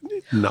 this is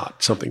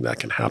not something that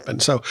can happen.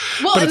 So,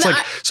 but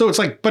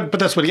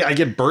that's what I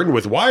get burdened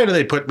with. Why do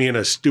they put me in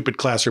a stupid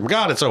classroom?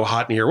 God, it's so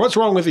hot in here. What's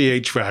wrong with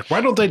the HVAC?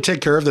 Why don't they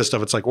take care of this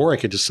stuff? It's like, or I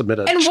could just submit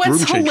a room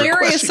change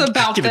request and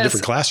get a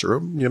different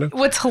classroom,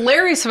 What's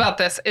hilarious about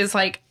this is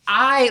like,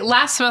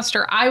 last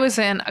semester, I was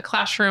in a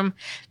classroom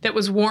that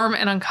was warm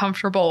and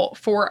uncomfortable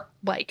for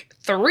like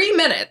 3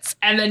 minutes.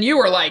 And then you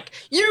were like,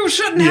 you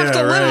shouldn't have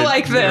to live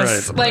like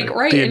this. Right.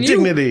 The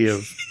indignity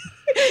of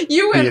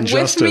you went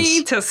with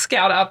me to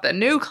scout out the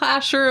new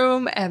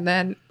classroom. And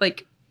then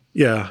it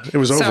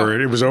was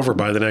over. It was over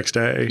by the next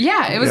day.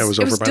 Yeah, it was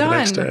over by the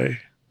next day.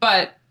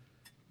 But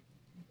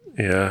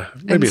yeah,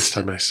 maybe it's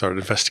time I started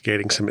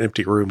investigating some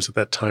empty rooms at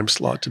that time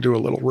slot to do a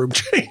little room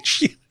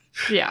change.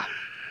 Yeah.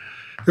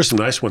 There's some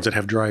nice ones that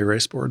have dry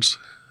erase boards,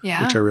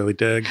 which I really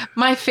dig.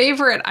 My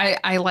favorite,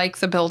 I like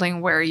the building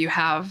where you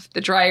have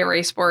the dry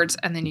erase boards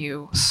and then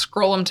you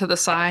scroll them to the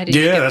side. And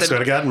that's what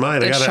I got in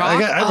mind.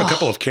 I have a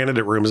couple of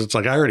candidate rooms. It's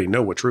like I already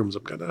know which rooms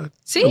I'm gonna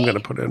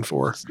put in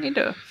for. Just need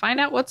to find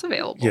out what's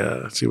available.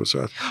 Yeah, see what's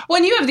up. Well,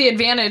 and you have the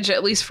advantage,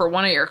 at least for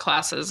one of your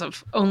classes,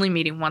 of only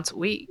meeting once a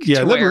week.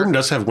 Yeah, that room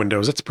does have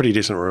windows. That's a pretty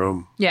decent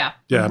room. Yeah.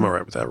 Yeah, I'm all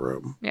right with that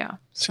room. Yeah.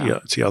 So.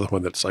 It's the other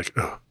one that's like,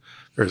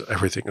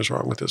 everything is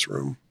wrong with this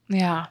room.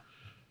 Yeah.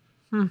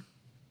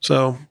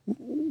 So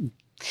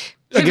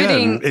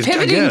pivoting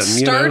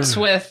starts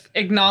with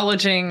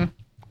acknowledging.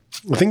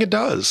 I think it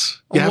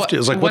does. You have to.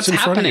 It's like what's in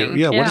front of you.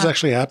 Yeah, what is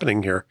actually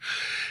happening here?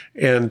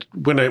 And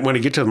when I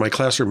get to my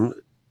classroom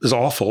is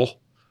awful.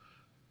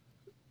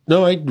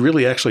 No, I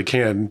really actually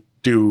can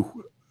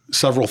do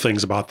several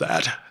things about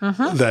that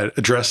that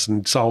address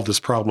and solve this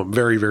problem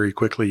very, very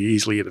quickly,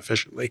 easily, and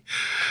efficiently.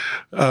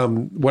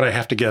 What I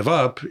have to give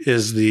up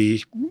is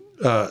the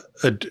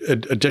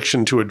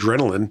addiction to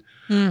adrenaline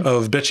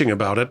of bitching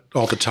about it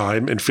all the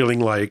time and feeling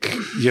like,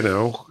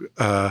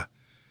 a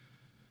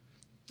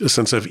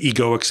sense of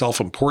egoic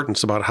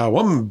self-importance about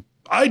how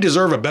I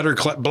deserve a better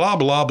blah,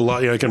 blah, blah.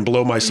 I can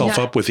blow myself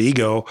up with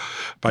ego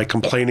by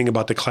complaining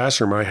about the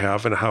classroom I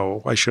have and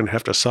how I shouldn't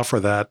have to suffer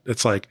that.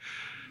 It's like,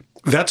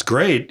 that's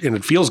great. And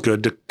it feels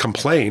good to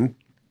complain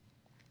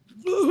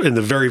in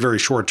the very, very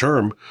short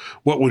term.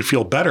 What would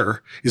feel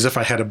better is if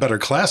I had a better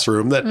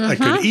classroom that I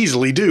could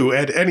easily do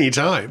at any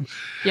time.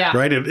 Yeah.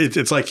 Right.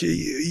 It's like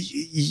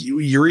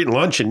you're eating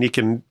lunch and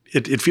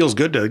it feels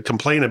good to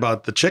complain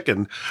about the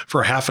chicken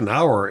for half an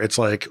hour. It's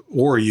like,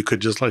 or you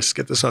could just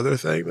get this other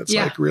thing that's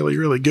like really,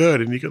 really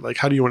good. And you could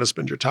how do you want to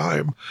spend your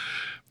time?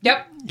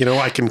 Yep.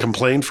 I can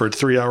complain for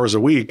 3 hours a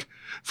week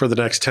for the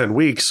next 10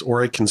 weeks,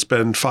 or I can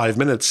spend 5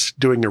 minutes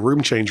doing a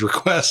room change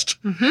request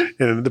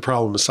and the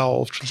problem is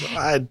solved.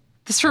 So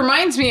this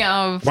reminds me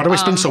of... Why do I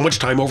spend so much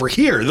time over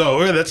here,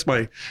 though? That's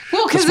my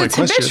Well, because it's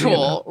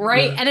habitual,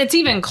 right? Yeah. And it's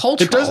even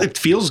cultural. It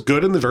feels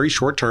good in the very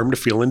short term to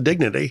feel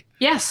indignity.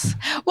 Yes.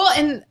 Well,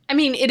 and I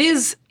mean,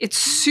 it's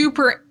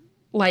super,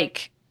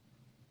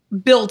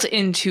 built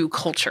into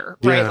culture,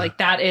 right? Yeah.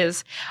 That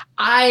is...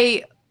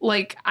 I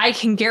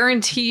can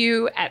guarantee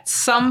you at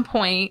some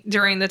point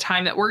during the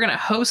time that we're going to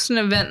host an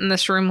event in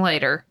this room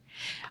later,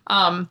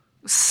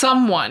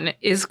 someone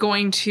is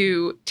going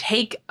to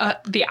take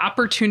the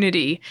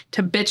opportunity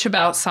to bitch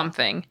about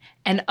something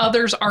and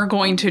others are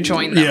going to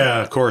join them.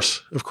 Yeah, of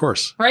course.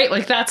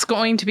 Right? That's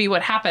going to be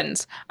what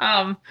happens.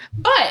 And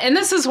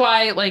this is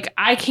why,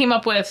 I came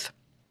up with,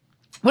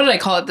 what did I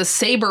call it? The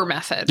SABRE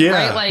method.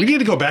 Yeah, right? We need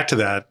to go back to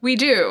that. We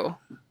do.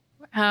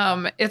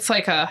 It's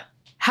like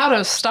how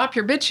to stop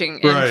your bitching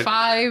in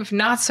 5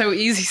 not so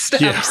easy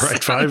steps. Yeah,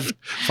 right.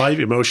 5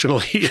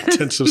 emotionally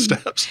intensive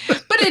steps.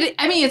 But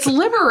it's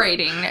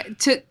liberating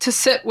to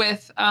sit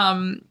with,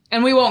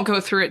 and we won't go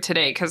through it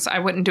today because I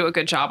wouldn't do a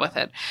good job with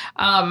it.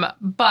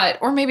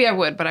 Or maybe I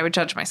would, but I would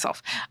judge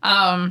myself.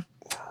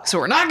 So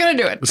we're not going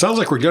to do it. It sounds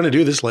like we're going to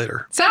do this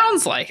later.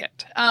 Sounds like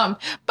it.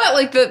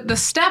 But the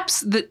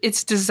steps that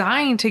it's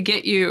designed to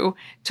get you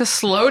to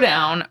slow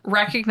down,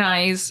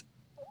 recognize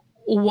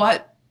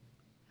what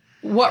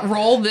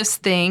role this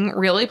thing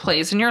really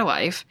plays in your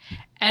life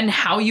and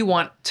how you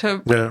want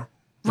to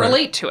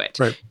relate to it.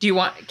 Right.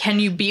 Can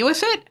you be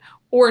with it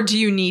or do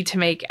you need to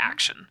make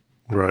action?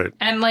 Right.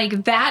 And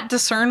that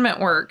discernment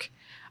work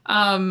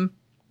doesn't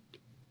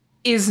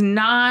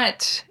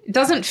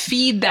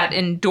feed that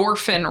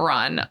endorphin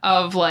run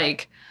of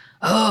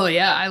oh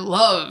yeah, I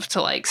love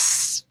to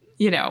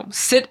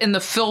sit in the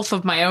filth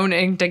of my own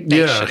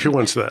indignation. Yeah, who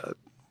wants that?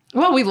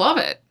 Well, we love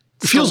it.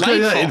 It feels good.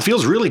 Yeah, it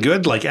feels really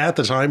good. At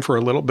the time for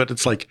a little bit,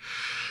 it's like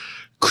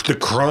the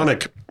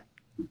chronic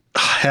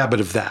habit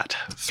of that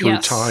through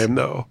time,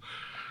 though.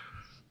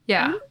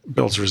 Yeah.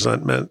 Builds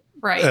resentment.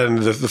 Right. And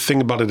the thing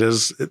about it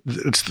is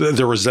it's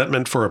the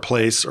resentment for a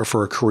place or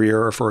for a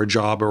career or for a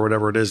job or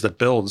whatever it is that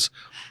builds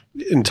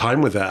in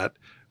time with that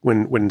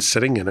when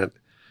sitting in it.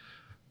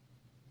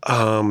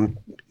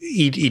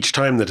 Each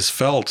time that is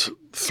felt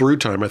through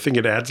time, I think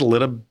it adds a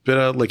little bit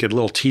of like a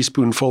little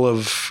teaspoonful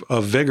of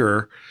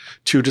vigor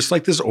to just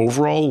like this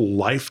overall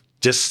life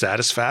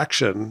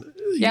dissatisfaction,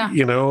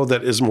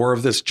 that is more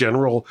of this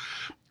general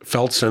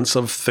felt sense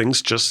of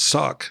things just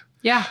suck.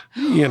 Yeah.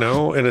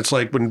 And it's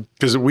like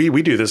because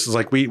we do this, it's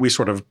like we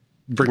sort of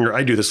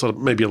I do this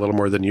maybe a little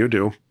more than you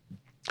do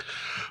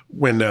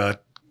when,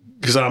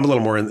 because I'm a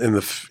little more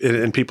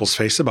in people's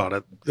face about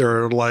it.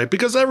 They're like,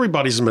 because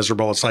everybody's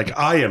miserable. It's like,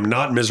 I am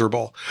not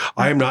miserable.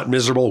 I am not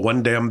miserable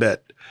one damn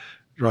bit.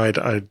 Right.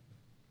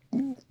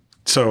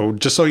 So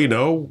just so you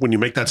know, when you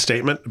make that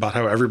statement about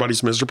how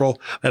everybody's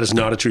miserable, that is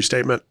not a true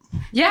statement.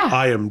 Yeah.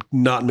 I am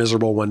not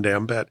miserable one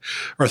damn bit.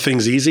 Are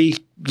things easy?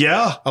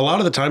 Yeah. A lot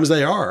of the times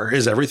they are.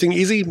 Is everything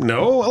easy?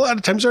 No. A lot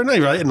of times they're not,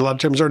 right? And a lot of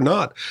times they're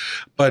not.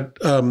 But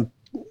I'm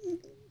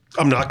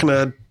not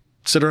going to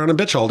sit around and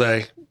bitch all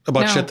day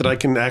about shit that I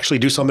can actually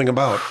do something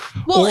about.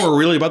 Or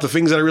really about the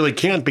things that I really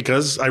can't,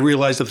 because I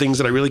realize the things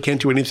that I really can't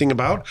do anything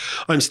about,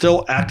 I'm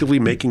still actively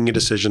making a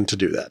decision to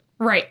do that.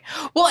 Right.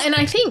 Well, and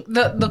I think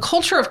the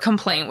culture of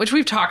complaint, which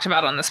we've talked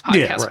about on this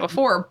podcast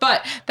before,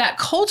 but that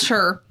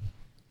culture,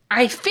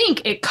 I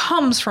think it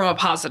comes from a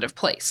positive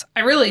place.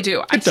 I really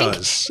do. I think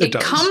it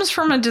comes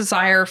from a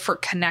desire for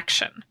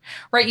connection,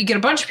 right? You get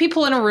a bunch of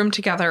people in a room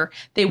together.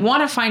 They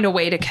want to find a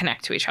way to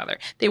connect to each other.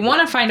 They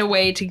want to find a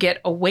way to get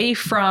away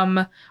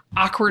from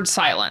awkward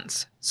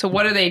silence. So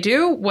what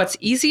do? What's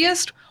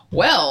easiest?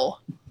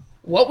 Well,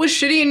 what was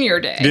shitty in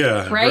your day?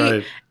 Yeah.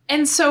 Right.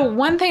 And so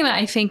one thing that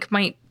I think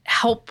might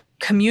help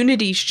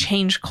communities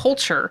change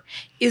culture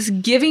is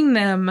giving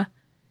them,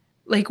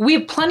 like, we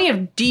have plenty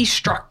of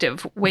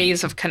destructive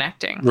ways of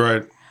connecting.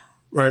 Right.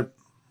 Right.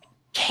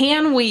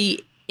 Can we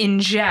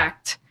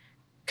inject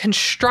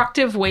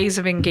constructive ways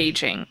of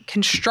engaging,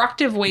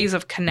 constructive ways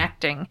of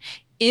connecting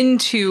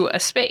into a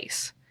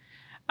space?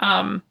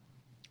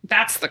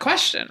 That's the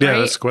question, right? Yeah,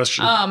 that's the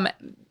question.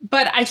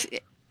 But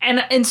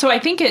and so I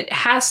think it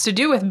has to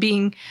do with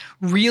being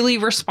really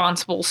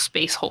responsible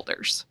space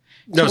holders.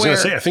 I was going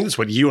to say, I think that's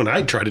what you and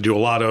I try to do a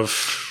lot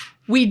of.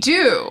 We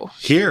do.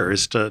 Here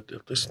is to.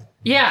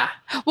 Yeah.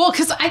 Well,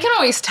 because I can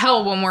always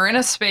tell when we're in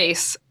a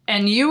space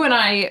and you and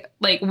I,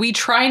 like, we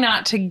try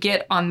not to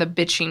get on the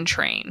bitching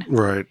train.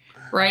 Right.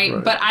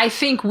 Right. But I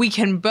think we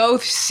can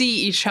both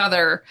see each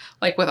other,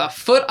 like, with a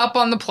foot up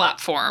on the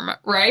platform,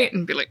 right?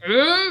 And be like,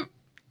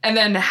 and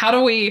then how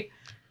do we...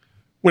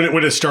 When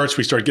it starts,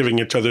 we start giving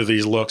each other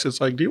these looks.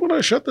 It's like, do you want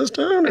to shut this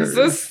down? Is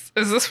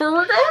this where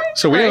we're going?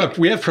 So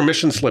we have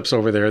permission slips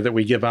over there that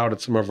we give out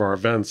at some of our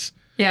events.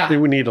 Yeah. I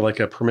think we need like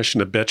a permission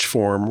to bitch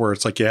form where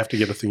it's like you have to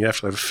get a thing, you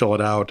have to fill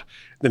it out,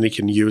 then you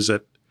can use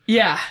it.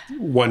 Yeah.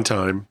 One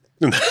time,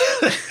 and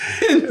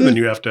then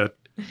you have to.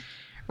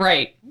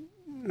 Right.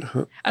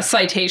 A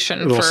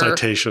citation. A little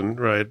citation,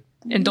 right?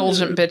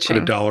 Indulgent bitching.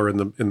 Put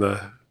 $1 in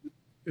the.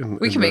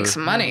 We can make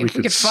some money. We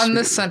could fund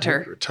this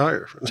center.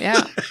 Retire.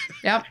 Yeah.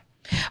 Yep.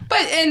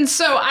 And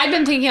so I've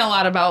been thinking a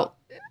lot about,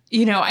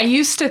 I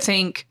used to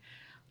think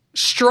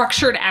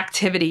structured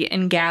activity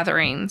and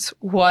gatherings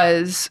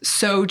was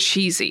so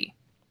cheesy.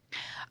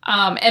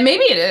 And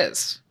maybe it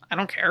is. I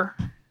don't care.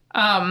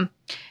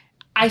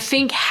 I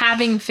think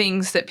having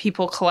things that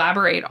people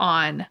collaborate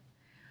on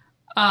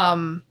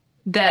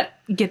that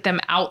get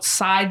them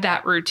outside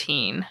that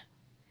routine,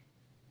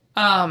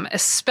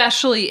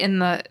 especially in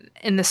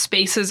the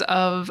spaces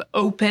of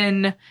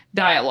open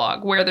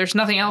dialogue where there's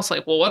nothing else,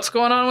 like, well, what's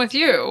going on with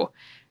you?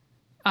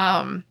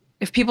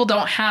 If people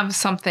don't have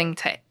something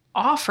to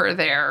offer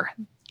there,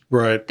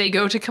 right, they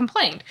go to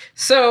complaint.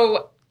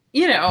 So,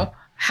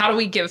 how do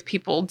we give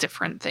people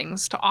different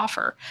things to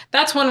offer?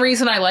 That's one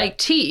reason I like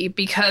tea,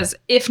 because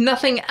if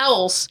nothing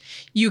else,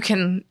 you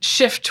can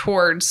shift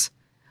towards,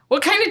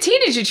 what kind of tea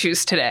did you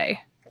choose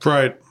today?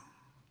 Right.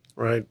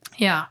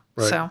 Yeah.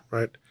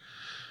 Right.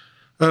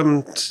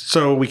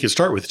 So we could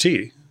start with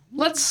tea.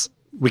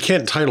 We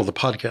can't title the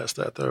podcast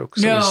that, though,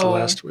 because it was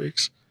last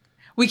week's.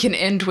 We can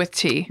end with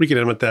tea. We can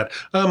end with that.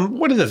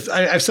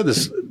 I've said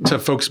this to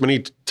folks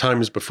many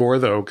times before,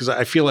 though, because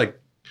I feel like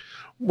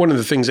one of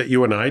the things that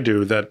you and I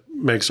do that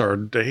makes our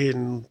day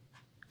and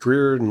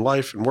career and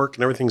life and work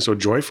and everything so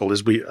joyful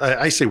is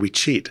I say we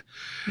cheat.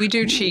 We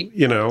do cheat.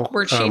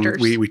 We're cheaters.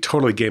 We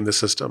totally game the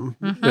system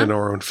in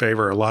our own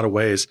favor in a lot of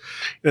ways.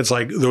 And it's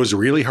like those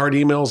really hard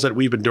emails that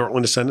we've been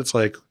wanting to send. It's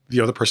like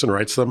the other person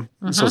writes them.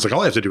 So it's like,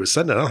 all I have to do is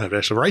send it. I don't have to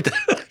actually write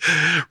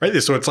that.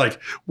 Right. So it's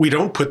like, we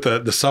don't put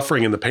the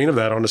suffering and the pain of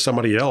that onto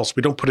somebody else.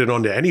 We don't put it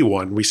onto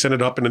anyone. We send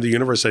it up into the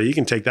universe, say, you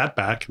can take that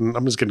back and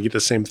I'm just going to get the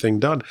same thing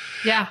done.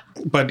 Yeah.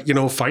 But,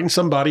 find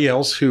somebody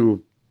else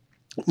who,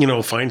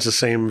 finds the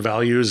same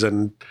values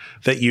and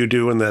that you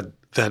do and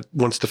that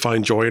wants to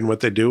find joy in what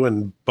they do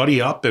and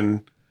buddy up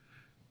and,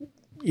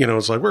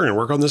 it's like, we're going to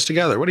work on this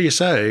together. What do you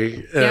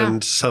say?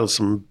 And set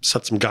some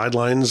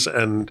guidelines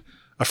and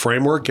a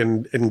framework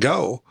and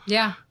go.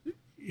 Yeah.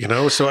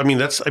 So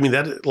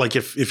that like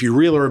if you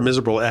really are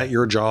miserable at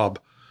your job,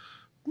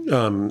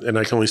 and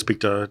I can only speak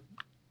to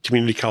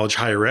community college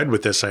higher ed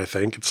with this, I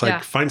think it's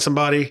like find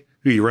somebody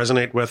who you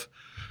resonate with.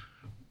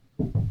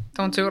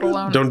 Don't do it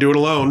alone. Don't do it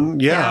alone.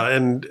 Yeah.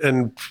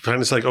 And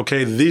find it's like,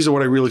 okay, these are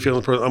what I really feel.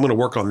 I'm going to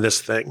work on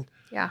this thing.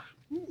 Yeah.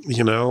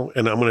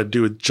 And I'm going to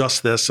do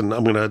just this, and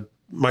I'm going to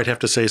might have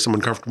to say some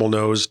uncomfortable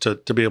no's to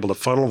be able to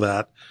funnel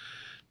that,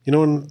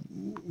 and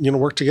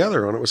work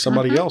together on it with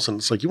somebody else. And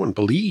it's like, you wouldn't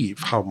believe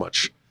how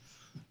much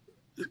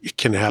it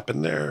can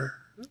happen there.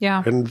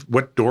 Yeah. And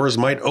what doors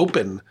might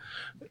open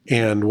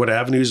and what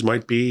avenues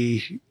might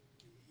be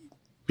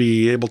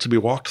able to be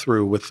walked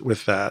through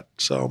with that.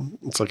 So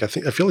it's like, I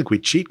feel like we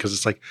cheat because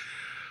it's like,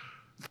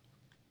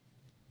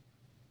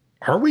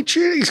 are we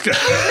cheating? Because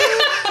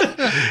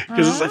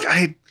it's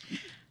like,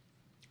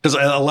 because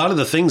a lot of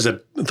the things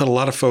that a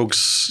lot of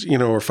folks,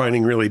 are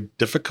finding really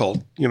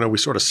difficult, we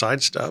sort of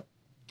sidestep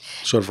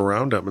sort of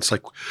around them. It's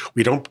like,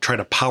 we don't try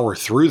to power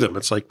through them.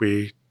 It's like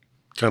we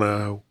kind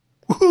of,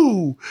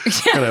 do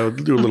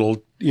a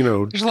little,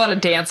 There's a lot of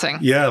dancing.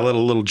 Yeah. A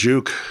little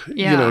juke,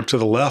 to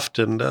the left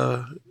and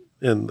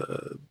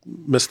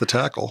miss the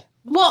tackle.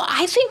 Well,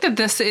 I think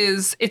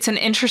that it's an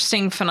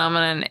interesting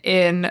phenomenon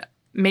in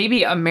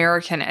maybe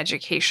American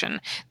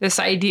education, this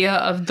idea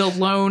of the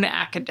lone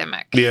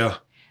academic. Yeah.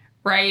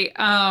 Right.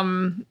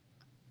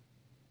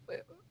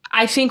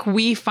 I think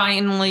we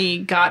finally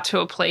got to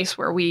a place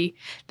where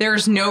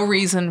there's no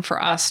reason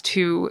for us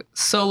to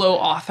solo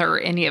author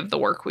any of the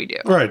work we do.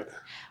 Right.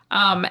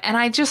 And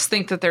I just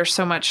think that there's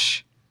so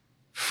much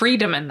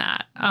freedom in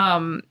that.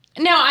 Now,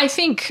 I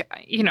think,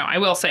 I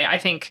will say, I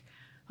think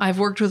I've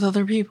worked with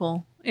other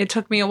people. It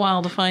took me a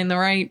while to find the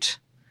right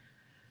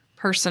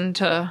person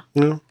to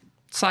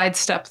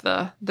sidestep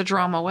the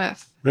drama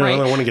with. Yeah, right? I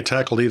don't want to get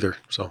tackled either.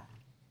 So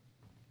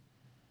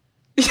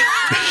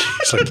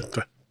it's like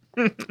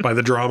by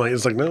the drama,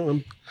 it's like,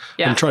 no,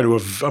 I'm trying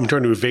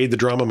to evade the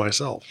drama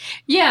myself.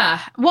 Yeah.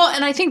 Well,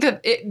 and I think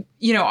that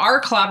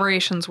our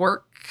collaborations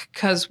work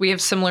because we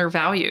have similar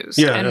values.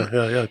 Yeah,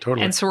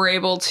 totally. And so we're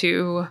able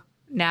to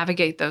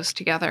navigate those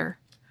together.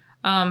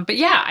 But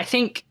yeah, I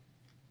think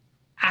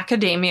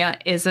academia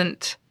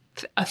isn't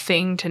a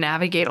thing to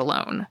navigate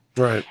alone.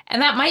 Right.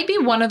 And that might be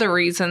one of the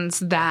reasons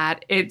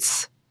that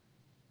it's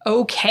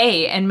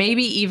okay and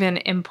maybe even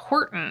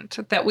important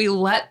that we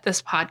let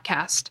this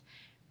podcast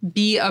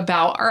be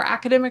about our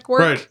academic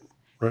work. Right.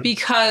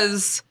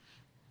 Because,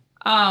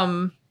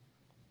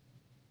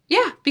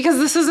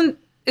 because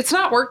it's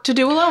not work to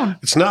do alone.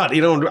 It's not.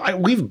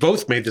 We've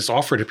both made this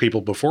offer to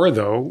people before,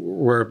 though,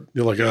 where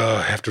you're like,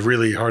 I have to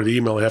really hard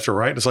email I have to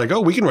write. And it's like,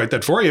 we can write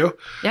that for you.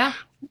 Yeah.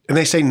 And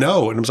they say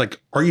no. And I was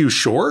like, are you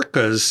sure?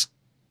 Because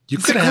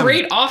it's a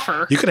great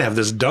offer. You could have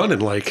this done in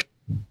like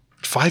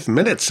 5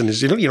 minutes. And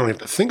you don't have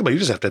to think about it. You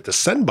just have to hit the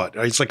send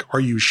button. It's like, are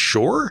you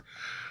sure?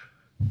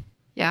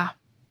 Yeah.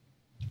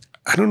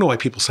 I don't know why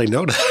people say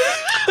no to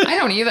that. I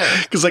don't either.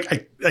 Because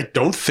I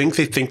don't think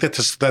they think that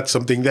that's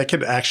something that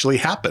can actually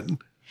happen.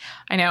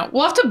 I know.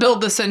 We'll have to build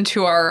this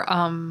into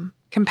our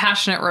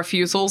compassionate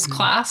refusals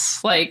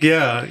class. Like,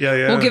 yeah.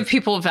 We'll give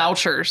people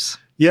vouchers.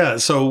 Yeah,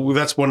 so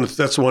that's one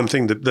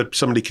thing that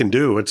somebody can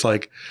do. It's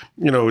like,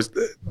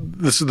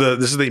 this is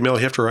the email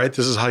you have to write.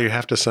 This is how you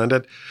have to send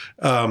it.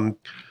 Turn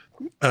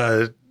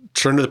to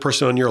the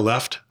person on your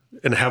left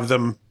and have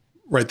them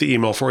write the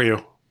email for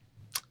you.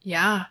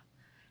 Yeah,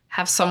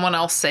 have someone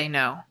else say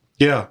no.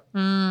 Yeah,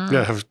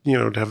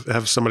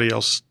 have somebody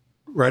else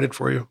write it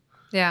for you.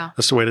 Yeah,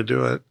 that's the way to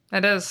do it.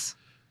 It is.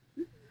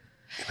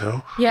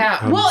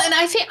 Yeah. Well, and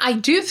I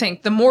do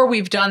think the more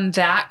we've done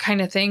that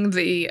kind of thing,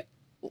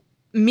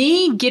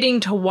 me getting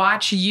to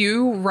watch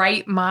you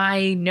write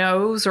my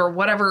no's or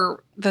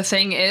whatever the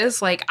thing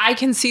is, like I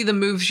can see the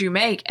moves you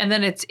make, and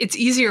then it's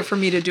easier for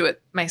me to do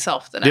it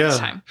myself the next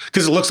time.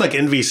 Because it looks like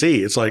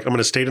NVC. It's like, I'm going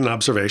to state an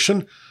observation,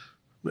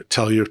 I'm going to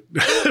tell you,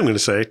 I'm going to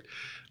say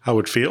how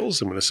it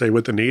feels, I'm going to say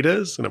what the need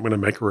is, and I'm going to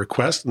make a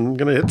request, and I'm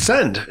going to hit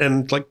send,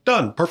 and like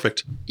done,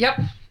 perfect. Yep.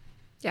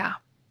 Yeah.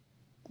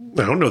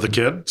 I don't know the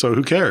kid, so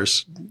who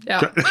cares?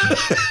 Yeah.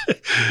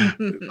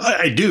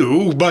 I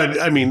do,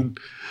 but I mean,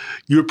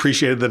 you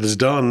appreciate that it's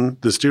done.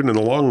 The student in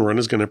the long run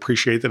is going to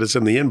appreciate that it's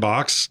in the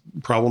inbox.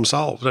 Problem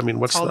solved. I mean,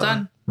 what's all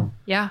done?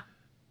 Yeah.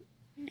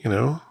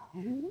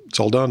 It's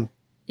all done.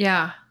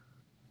 Yeah.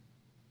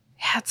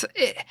 Yeah.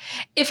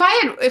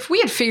 If we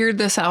had figured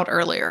this out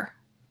earlier,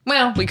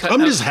 well, we could.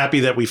 I'm just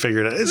happy that we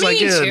figured it. It's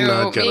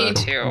me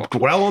too.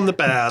 Dwell on the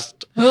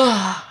past.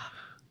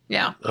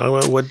 Yeah.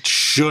 What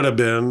should have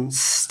been.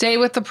 Stay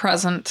with the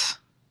present.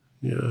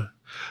 Yeah.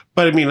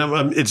 But I mean,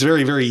 it's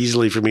very, very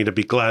easily for me to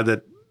be glad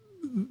that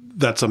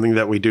that's something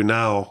that we do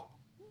now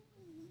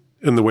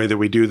in the way that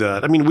we do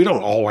that. I mean, we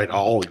don't all write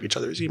all of each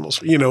other's emails,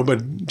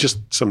 but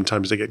just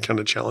sometimes they get kind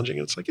of challenging.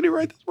 It's like, can you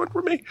write this one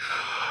for me?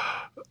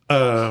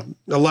 A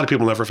lot of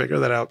people never figure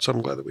that out, so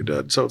I'm glad that we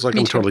did. So it's like,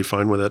 I'm totally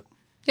fine with it.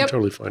 Yep. I'm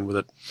totally fine with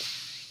it.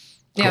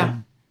 Yeah.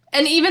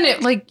 And even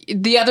like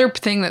the other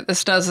thing that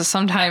this does is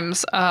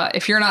sometimes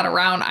if you're not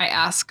around, I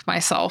ask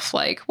myself,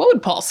 like, what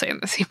would Paul say in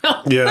this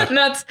email? Yeah.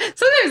 And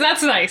sometimes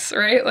that's nice,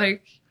 right?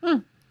 Like,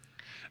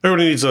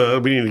 everybody needs a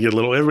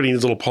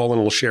little Paul and a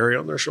little Sherry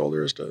on their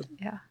shoulders to.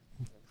 Yeah.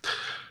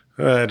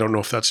 I don't know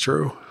if that's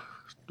true.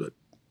 But.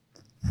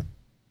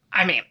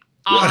 I mean,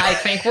 I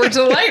think we're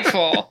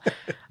delightful.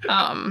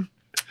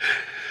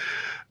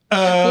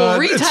 We'll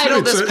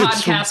retitle this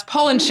podcast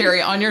Paul and Sherry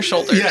on Your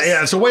Shoulders.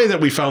 Yeah. It's a way that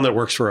we found that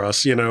works for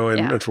us,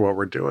 and for what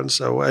we're doing.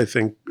 So I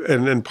think,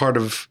 and part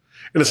of,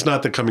 and it's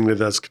not that coming to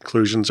those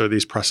conclusions or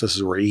these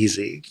processes were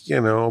easy,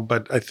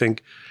 but I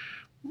think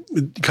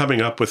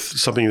coming up with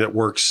something that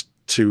works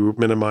to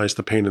minimize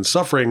the pain and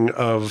suffering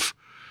of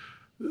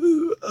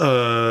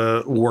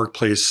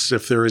workplace,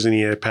 if there is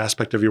any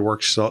aspect of your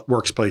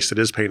workplace that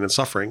is pain and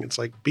suffering, it's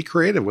like, be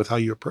creative with how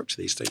you approach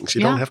these things.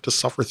 You don't have to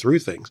suffer through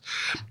things.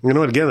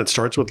 Again, it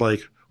starts with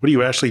like, what do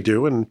you actually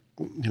do? And,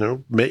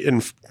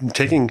 and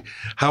taking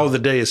how the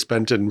day is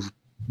spent and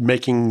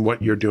making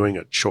what you're doing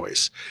a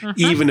choice,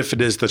 even if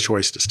it is the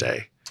choice to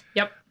stay.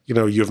 Yep.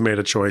 You've made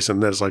a choice,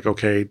 and that's like,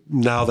 okay,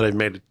 now that I've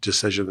made a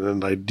decision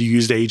and I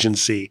used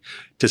agency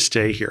to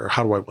stay here,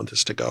 how do I want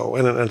this to go?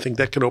 And I think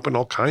that can open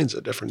all kinds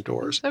of different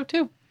doors. So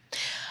too.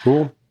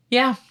 Cool.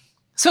 Yeah.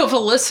 So if a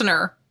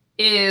listener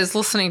is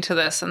listening to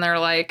this and they're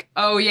like,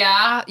 oh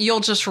yeah, you'll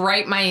just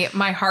write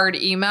my hard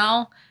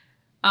email.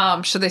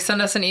 Should they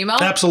send us an email?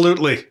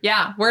 Absolutely.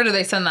 Yeah. Where do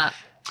they send that?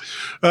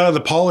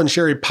 The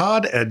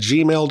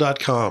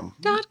paulandsherrypod@gmail.com.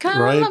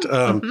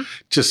 Right.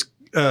 Just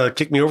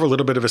kick me over a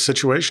little bit of a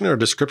situation or a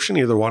description,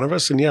 either one of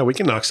us, and we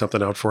can knock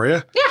something out for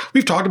you. Yeah.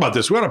 We've talked about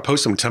this. We ought to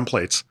post some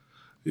templates.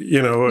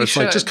 It's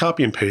like just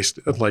copy and paste.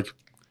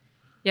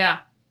 Yeah.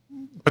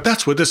 But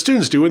that's what the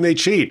students do when they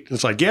cheat.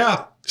 It's like,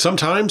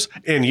 sometimes,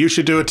 and you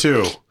should do it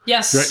too.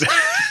 Yes. Right?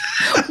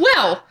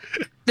 Well,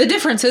 the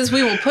difference is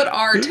we will put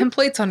our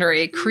templates under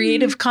a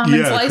Creative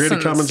Commons license.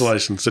 Creative Commons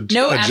license.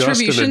 No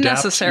attribution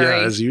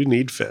necessary. As you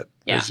need fit.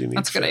 Yeah,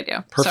 that's a good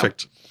idea.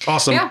 Perfect. So,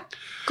 awesome. Yeah.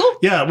 Cool.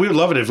 Yeah, we would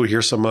love it if we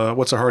hear some.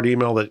 What's a hard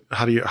email that?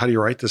 How do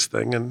you write this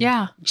thing and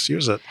just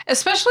use it?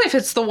 Especially if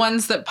it's the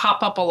ones that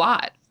pop up a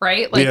lot,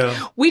 right? Like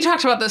we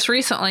talked about this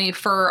recently.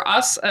 For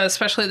us,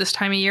 especially this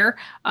time of year,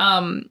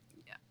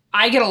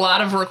 I get a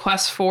lot of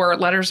requests for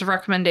letters of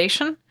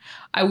recommendation.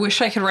 I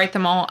wish I could write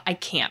them all. I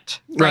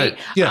can't. Right.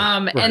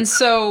 Yeah. Right. And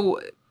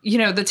so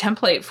the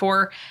template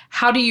for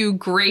how do you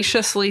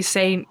graciously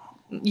say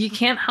you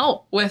can't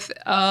help with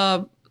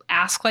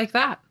ask like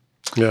that.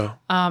 Yeah.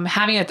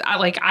 Having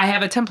I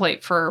have a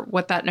template for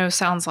what that no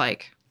sounds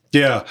like.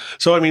 Yeah.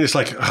 So, I mean, it's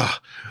like,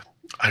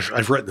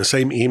 I've written the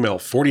same email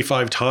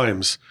 45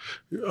 times.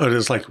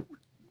 It's like,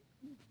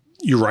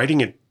 you're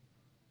writing it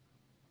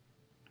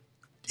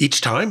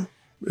each time?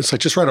 It's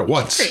like, just write it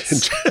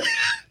once.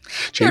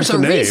 There's a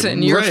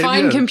reason your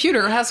fine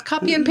computer has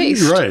copy and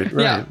paste. Right.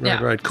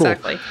 Cool.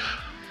 Exactly.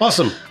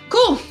 Awesome.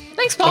 Cool.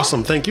 Thanks, Paul.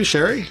 Awesome. Thank you,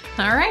 Sherry.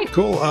 All right.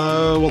 Cool.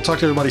 We'll talk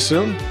to everybody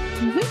soon.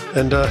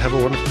 And have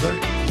a wonderful day.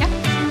 Yeah.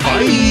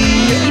 Bye.